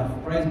eternal life.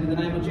 Praise be the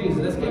name of Jesus.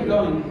 Let's keep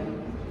going.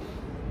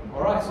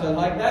 Alright, so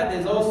like that,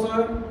 there's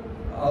also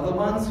other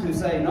ones who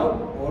say,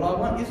 nope, all I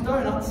want is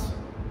donuts.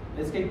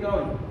 Let's keep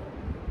going.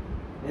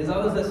 There's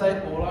others that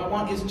say, all I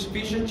want is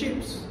fish and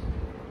chips.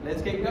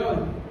 Let's keep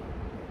going.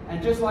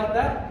 And just like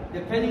that,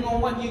 depending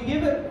on what you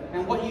give it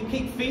and what you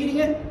keep feeding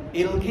it,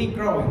 it'll keep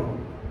growing.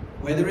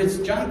 Whether it's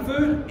junk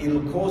food,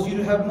 it'll cause you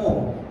to have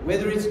more.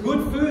 Whether it's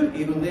good food,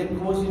 it'll then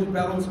cause you to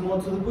balance more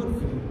to the good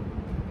food.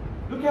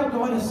 Look how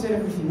God has set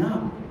everything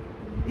up.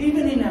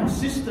 Even in our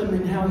system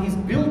and how He's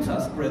built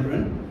us,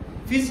 brethren,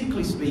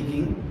 physically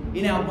speaking,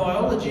 in our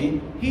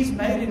biology, He's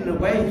made it in a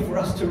way for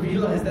us to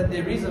realize that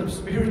there is a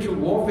spiritual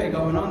warfare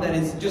going on that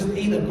is just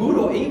either good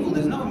or evil.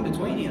 There's no in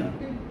between here.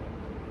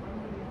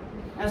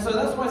 And so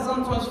that's why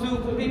sometimes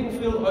people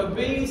feel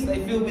obese,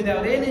 they feel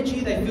without energy,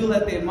 they feel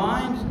that their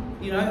mind,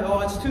 oh,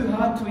 it's too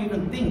hard to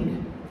even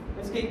think.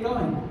 Let's keep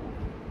going.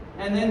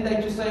 And then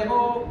they just say,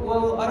 oh,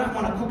 well, I don't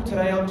want to cook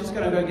today, I'm just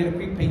going to go get a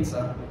quick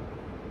pizza.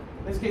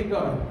 Let's keep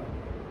going.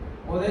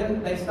 Or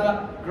then they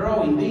start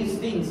growing, these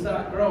things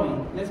start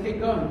growing. Let's keep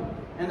going.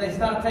 And they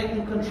start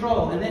taking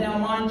control, and then our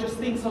mind just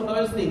thinks of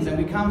those things, and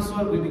we become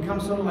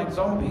sort of like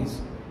zombies,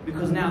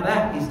 because now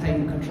that is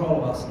taking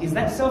control of us. Is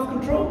that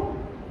self-control?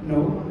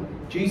 No.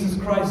 Jesus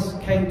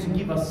Christ came to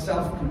give us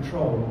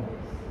self-control.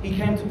 He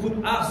came to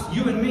put us,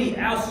 you and me,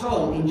 our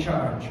soul, in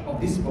charge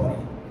of this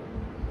body.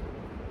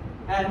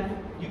 And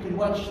you can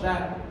watch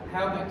that,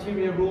 how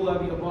bacteria rule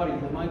over your body,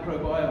 the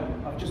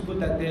microbiome. I've just put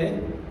that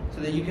there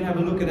so that you can have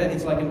a look at it.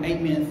 It's like an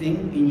 8-minute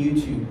thing in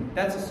YouTube.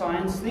 That's a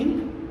science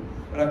thing.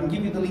 But I can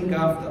give you the link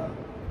after.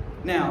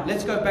 Now,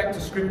 let's go back to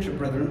Scripture,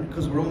 brethren,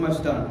 because we're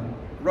almost done.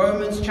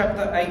 Romans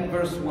chapter 8,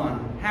 verse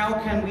 1. How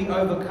can we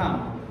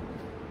overcome?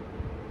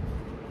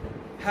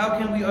 How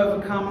can we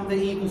overcome the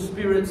evil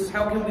spirits?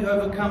 How can we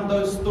overcome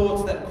those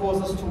thoughts that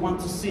cause us to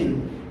want to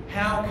sin?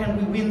 How can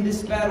we win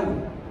this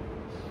battle?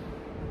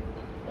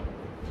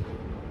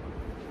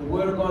 The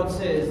Word of God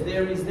says,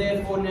 there is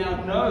therefore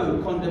now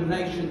no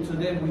condemnation to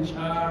them which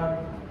are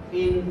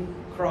in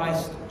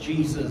Christ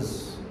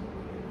Jesus.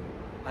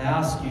 I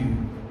ask you,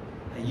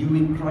 are you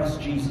in Christ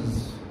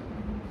Jesus?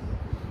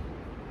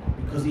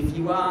 Because if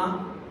you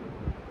are,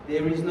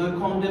 there is no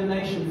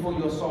condemnation for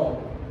your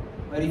soul.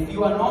 But if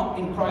you are not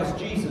in Christ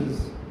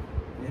Jesus,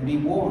 then be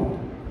warned.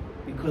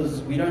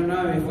 Because we don't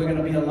know if we're going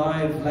to be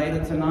alive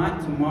later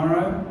tonight,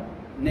 tomorrow,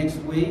 next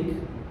week.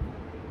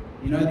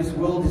 You know, this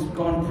world has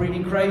gone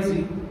pretty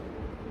crazy.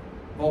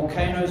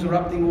 Volcanoes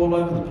erupting all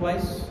over the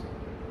place.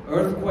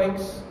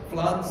 Earthquakes,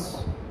 floods.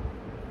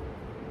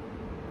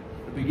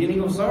 The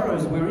beginning of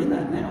sorrows, we're in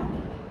that now.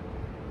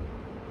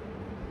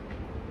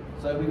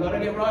 So we've got to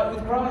get right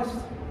with Christ.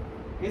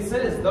 It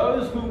says,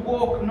 those who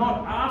walk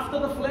not after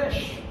the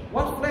flesh.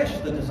 What flesh?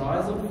 The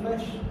desires of the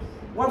flesh.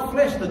 What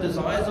flesh? The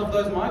desires of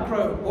those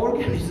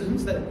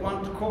microorganisms that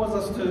want to cause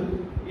us to,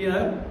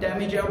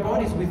 damage our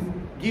bodies with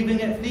giving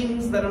it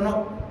things that are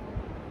not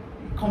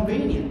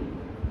convenient.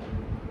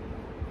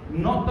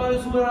 Not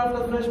those who are after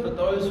the flesh, but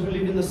those who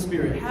live in the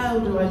Spirit. How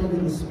do I live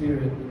in the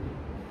Spirit?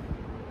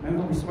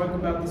 Remember, we spoke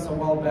about this a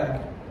while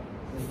back.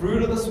 The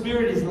fruit of the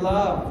Spirit is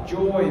love,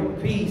 joy,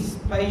 peace,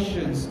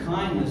 patience,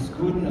 kindness,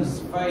 goodness,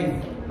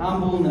 faith,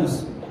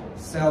 humbleness,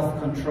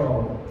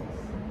 self-control.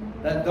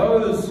 That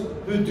those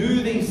who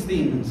do these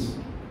things,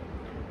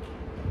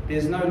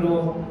 there's no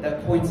law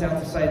that points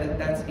out to say that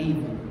that's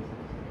evil.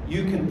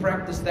 You can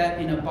practice that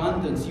in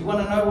abundance. You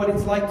want to know what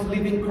it's like to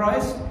live in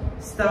Christ?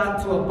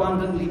 Start to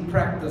abundantly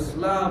practice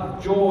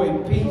love,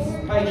 joy, peace,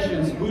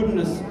 patience,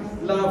 goodness,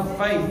 love,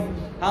 faith,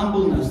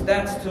 humbleness.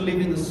 That's to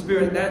live in the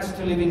Spirit. That's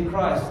to live in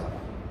Christ.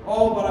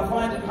 Oh, but I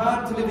find it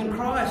hard to live in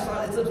Christ.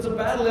 It's a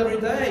battle every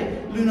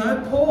day.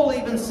 Paul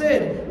even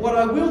said, what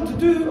I will to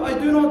do, I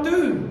do not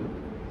do.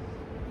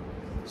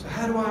 So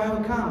how do I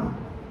overcome?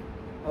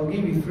 I'll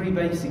give you 3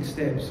 basic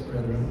steps,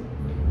 brethren.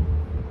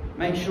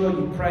 Make sure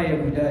you pray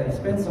every day.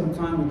 Spend some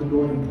time with the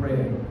Lord in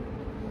prayer.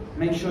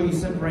 Make sure you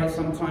separate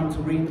some time to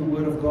read the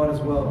Word of God as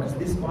well, because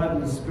this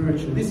Bible is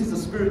spiritual. This is a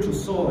spiritual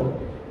sword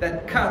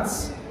that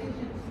cuts,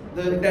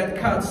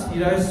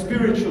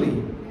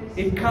 spiritually.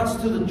 It cuts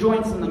to the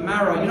joints and the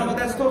marrow. You know what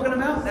that's talking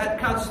about? That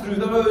cuts through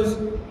those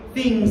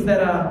things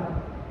that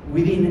are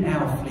within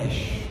our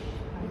flesh.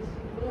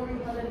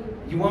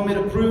 You want me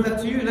to prove that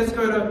to you? Let's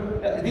go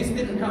to, this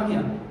didn't come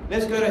here.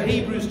 Let's go to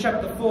Hebrews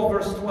chapter 4,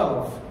 verse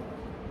 12.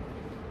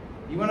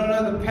 You want to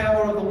know the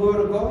power of the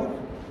Word of God?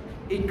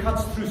 It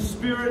cuts through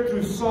spirit,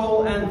 through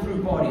soul, and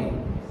through body.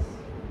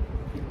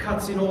 It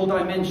cuts in all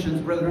dimensions,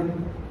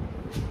 brethren.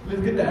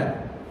 Look at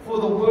that. For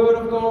the Word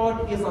of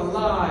God is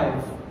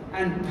alive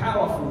and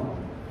powerful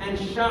and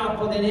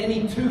sharper than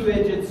any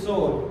two-edged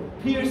sword,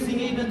 piercing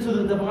even to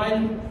the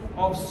dividing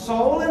of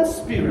soul and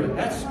spirit.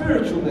 That's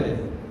spiritual there.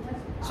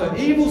 So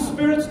evil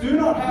spirits do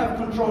not have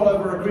control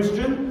over a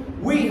Christian.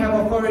 We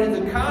have authority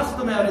to cast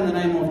them out in the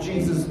name of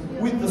Jesus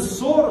with the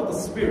sword of the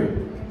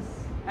Spirit.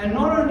 And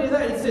not only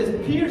that, it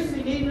says,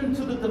 piercing even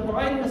to the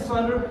dividing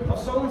asunder of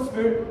soul and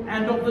spirit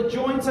and of the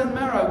joints and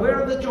marrow.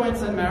 Where are the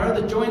joints and marrow?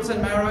 The joints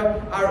and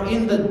marrow are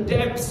in the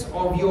depths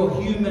of your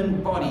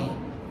human body.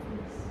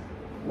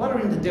 What are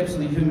in the depths of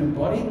the human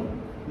body?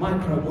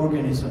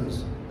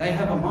 Microorganisms. They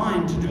have a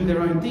mind to do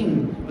their own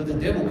thing, but the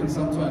devil can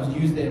sometimes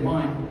use their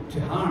mind to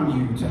harm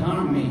you, to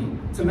harm me,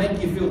 to make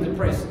you feel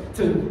depressed,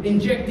 to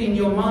inject in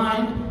your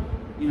mind,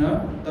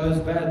 those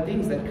bad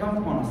things that come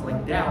upon us,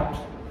 like doubt,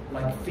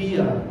 like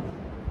fear.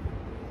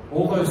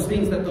 All those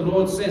things that the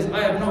Lord says,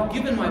 I have not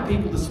given my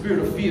people the spirit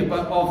of fear,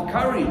 but of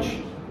courage,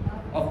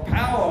 of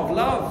power, of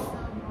love.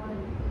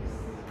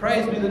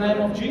 Praise be the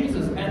name of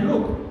Jesus. And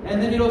look,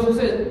 and then it also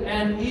says,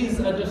 and is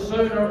a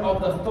discerner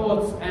of the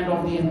thoughts and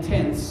of the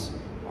intents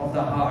of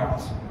the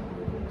heart.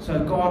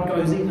 So God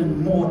goes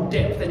even more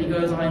depth, and He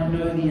goes, I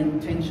know the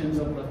intentions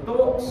of the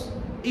thoughts,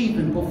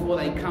 even before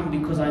they come,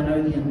 because I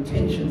know the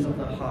intentions of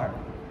the heart.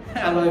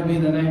 Hallowed be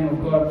the name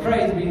of God.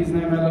 Praise be His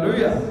name.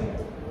 Hallelujah.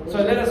 So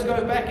let us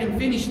go back and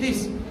finish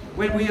this.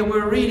 When we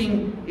were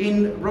reading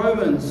in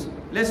Romans,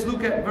 let's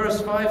look at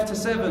verse 5 to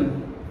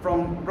 7.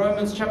 From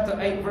Romans chapter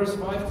 8, verse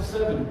 5 to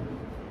 7.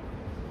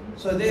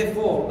 So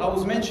therefore, I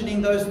was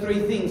mentioning those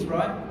 3 things,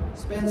 right?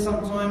 Spend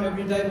some time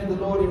every day with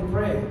the Lord in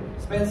prayer.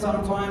 Spend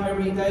some time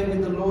every day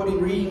with the Lord in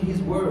reading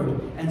His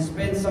Word. And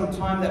spend some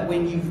time that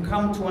when you've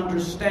come to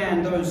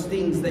understand those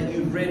things that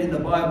you've read in the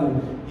Bible,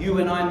 you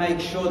and I make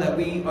sure that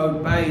we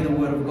obey the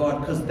Word of God,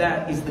 because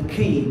that is the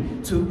key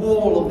to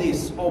all of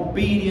this,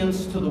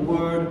 obedience to the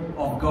Word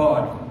of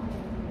God.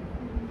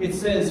 It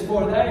says,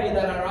 for they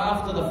that are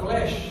after the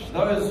flesh,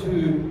 those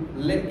who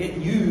get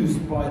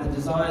used by the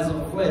desires of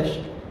the flesh,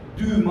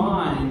 do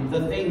mind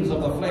the things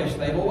of the flesh.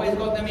 They've always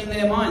got them in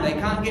their mind. They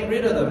can't get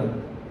rid of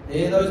them.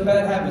 They're those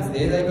bad habits.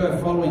 There they go,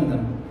 following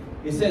them.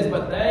 It says,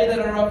 but they that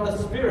are of the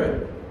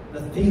Spirit,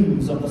 the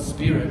things of the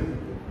Spirit.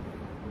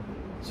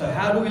 So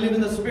how do we live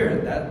in the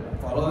Spirit?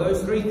 Follow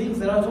those 3 things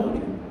that I told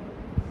you.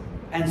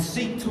 and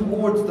seek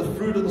towards the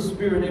fruit of the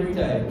Spirit every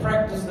day.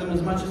 Practice them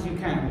as much as you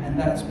can, and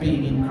that's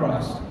being in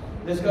Christ.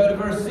 Let's go to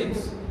verse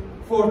 6.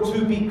 For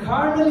to be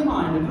carnally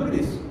minded, look at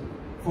this.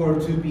 For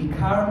to be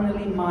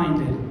carnally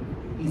minded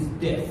is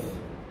death.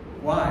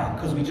 Why?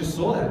 Because we just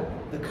saw that.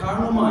 The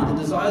carnal mind, the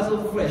desires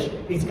of the flesh,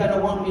 it's going to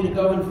want me to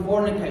go and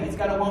fornicate. It's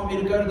going to want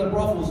me to go to the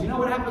brothels. You know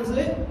what happens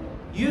there?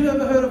 You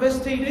ever heard of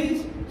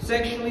STDs?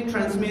 Sexually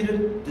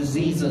transmitted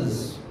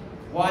diseases.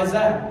 Why is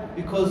that?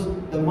 Because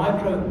the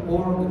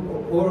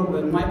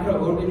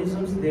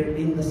microorganisms, they're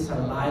in the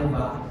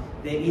saliva.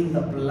 They're in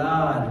the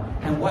blood.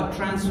 And what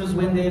transfers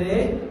when they're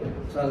there?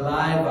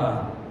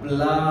 Saliva,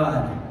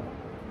 blood.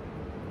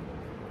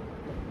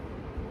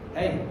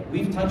 Hey,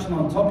 we've touched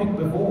on a topic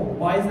before.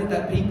 Why is it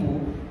that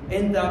people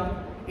end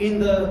up in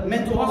the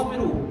mental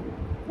hospital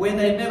when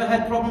they've never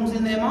had problems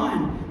in their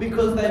mind?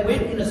 Because they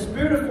went in a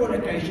spirit of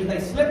fornication. They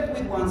slept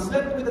with one,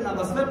 slept with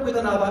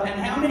another,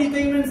 and how many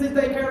demons did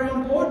they carry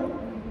on board?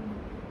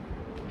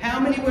 How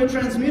many were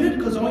transmitted?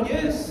 Because, oh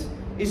yes,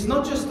 it's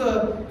not just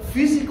a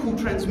physical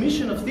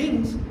transmission of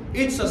things,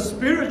 it's a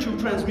spiritual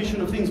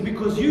transmission of things,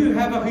 because you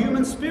have a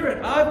human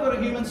spirit. I've got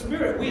a human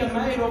spirit. We are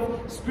made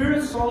of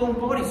spirit, soul and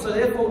body. So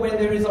therefore, when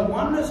there is a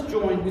oneness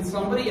joined with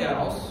somebody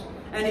else,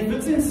 and if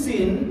it's in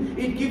sin,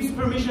 it gives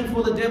permission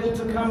for the devil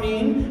to come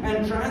in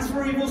and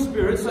transfer evil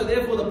spirits. So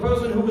therefore, the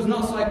person who was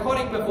not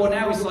psychotic before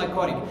now is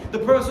psychotic. The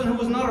person who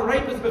was not a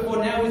rapist before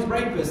now is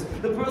rapist.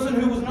 The person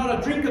who was not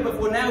a drinker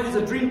before now is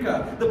a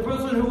drinker. The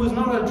person who was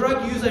not a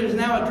drug user is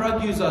now a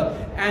drug user.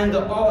 And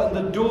the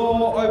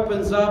door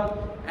opens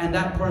up, and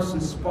that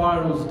person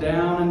spirals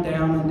down and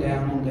down and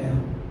down and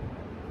down.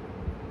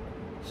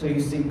 So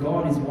you see,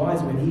 God is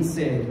wise when He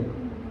said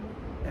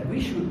that we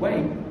should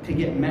wait to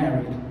get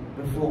married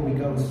before we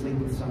go and sleep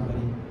with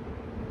somebody,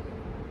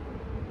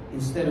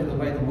 instead of the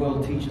way the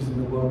world teaches in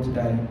the world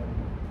today,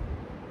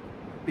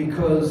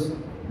 because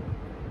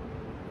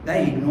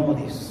they ignore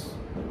this.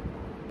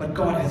 But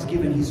God has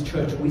given His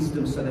church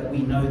wisdom so that we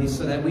know this,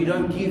 so that we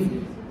don't give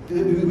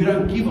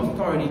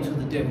authority to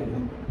the devil,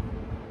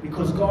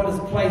 because God has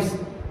placed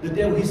the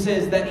devil. He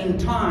says that in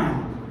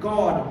time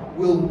God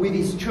will, with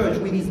His church,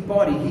 with His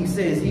body, He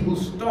says He will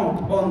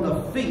stomp on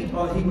the feet,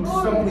 or He will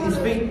stomp with His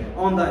feet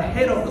on the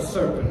head of the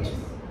serpent.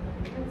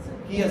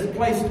 He has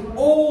placed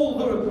all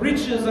the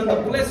riches and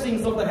the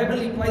blessings of the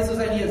heavenly places,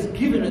 and He has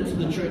given it to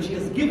the church. He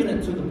has given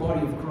it to the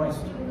body of Christ.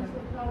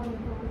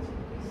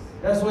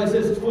 That's why it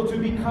says, for to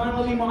be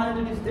carnally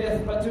minded is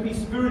death, but to be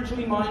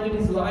spiritually minded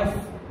is life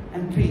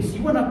and peace.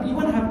 You want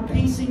to have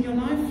peace in your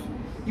life?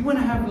 You want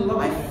to have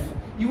life?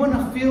 You want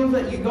to feel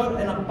that you got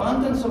an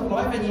abundance of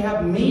life and you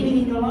have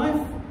meaning in your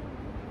life?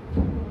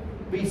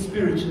 Be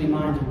spiritually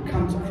minded.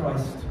 Come to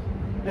Christ.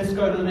 Let's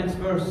go to the next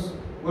verse.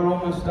 We're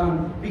almost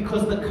done.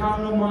 Because the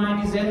carnal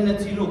mind is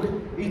enmity. Look,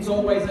 it's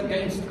always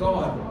against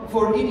God.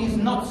 For it is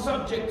not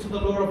subject to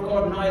the law of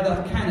God,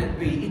 neither can it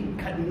be. It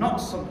cannot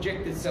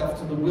subject itself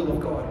to the will of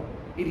God.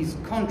 It is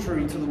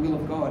contrary to the will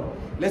of God.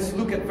 Let's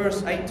look at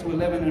verse 8 to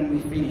 11 and we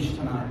finish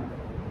tonight.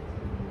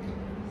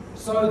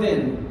 So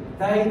then,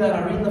 they that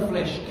are in the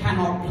flesh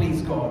cannot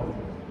please God.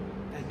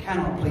 They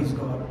cannot please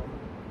God.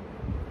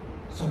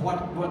 So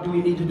what do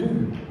we need to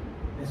do?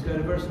 Let's go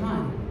to verse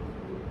 9.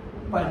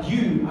 But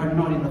you are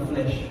not in the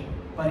flesh,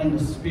 but in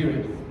the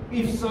Spirit.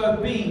 If so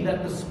be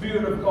that the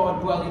Spirit of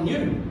God dwell in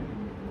you.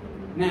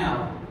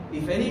 Now,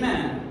 if any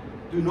man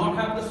do not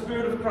have the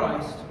Spirit of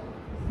Christ,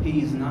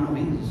 he is none of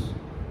His.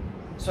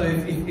 So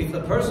if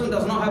the person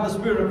does not have the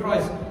Spirit of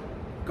Christ,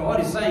 God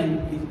is saying,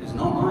 it's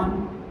not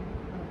mine.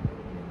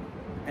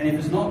 And if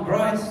it's not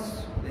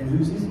Christ, then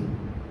whose is He?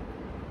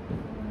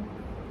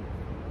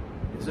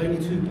 There's only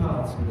two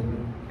paths,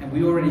 and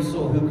we already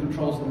saw who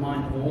controls the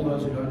mind of all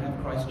those who don't have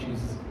Christ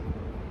Jesus.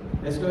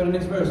 Let's go to the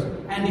next verse.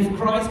 And if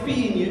Christ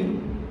be in you,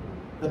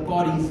 the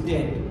body is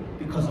dead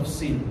because of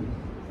sin.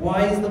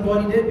 Why is the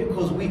body dead?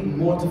 Because we've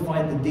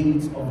mortified the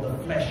deeds of the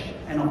flesh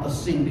and of the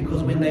sin.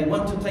 Because when they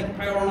want to take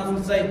power on us,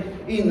 we say,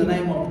 in the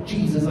name of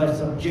Jesus, I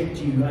subject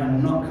to you. I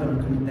am not going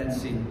to commit that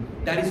sin.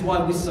 That is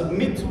why we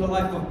submit to a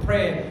life of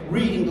prayer,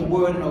 reading the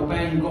Word and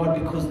obeying God,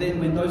 because then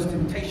when those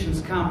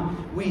temptations come,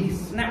 we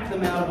snap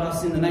them out of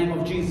us in the name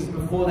of Jesus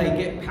before they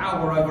get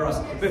power over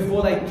us,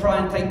 before they try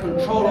and take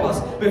control of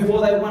us, before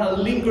they want to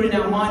linger in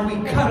our mind.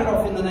 We cut it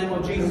off in the name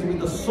of Jesus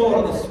with the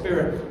sword of the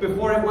Spirit.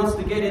 Before it wants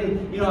to get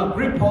in, a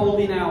grip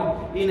hold in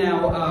our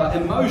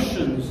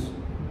emotions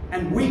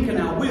and weaken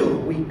our will,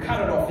 we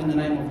cut it off in the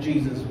name of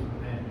Jesus.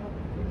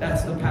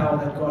 That's the power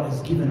that God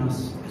has given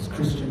us as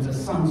Christians,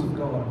 as sons of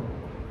God.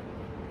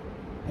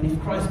 And if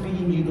Christ be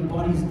in you, the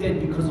body is dead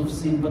because of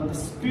sin, but the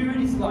Spirit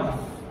is life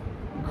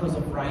because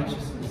of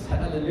righteousness.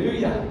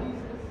 Hallelujah.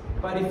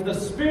 But if the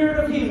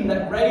Spirit of Him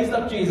that raised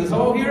up Jesus,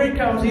 oh, here it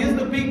comes, here's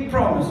the big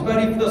promise.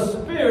 But if the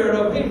Spirit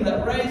of Him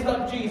that raised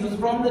up Jesus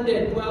from the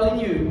dead dwell in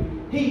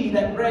you, He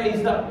that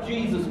raised up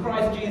Jesus,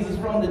 Christ Jesus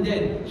from the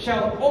dead,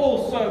 shall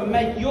also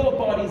make your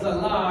bodies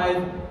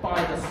alive by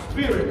the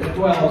Spirit that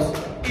dwells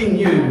in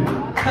you.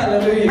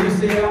 Hallelujah. You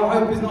see, our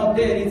hope is not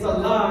dead, it's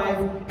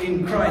alive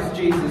in Christ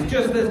Jesus.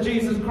 Just as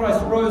Jesus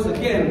Christ rose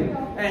again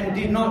and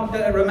did not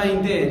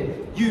remain dead.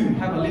 You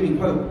have a living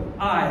hope.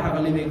 I have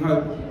a living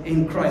hope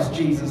in Christ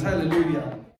Jesus. Hallelujah.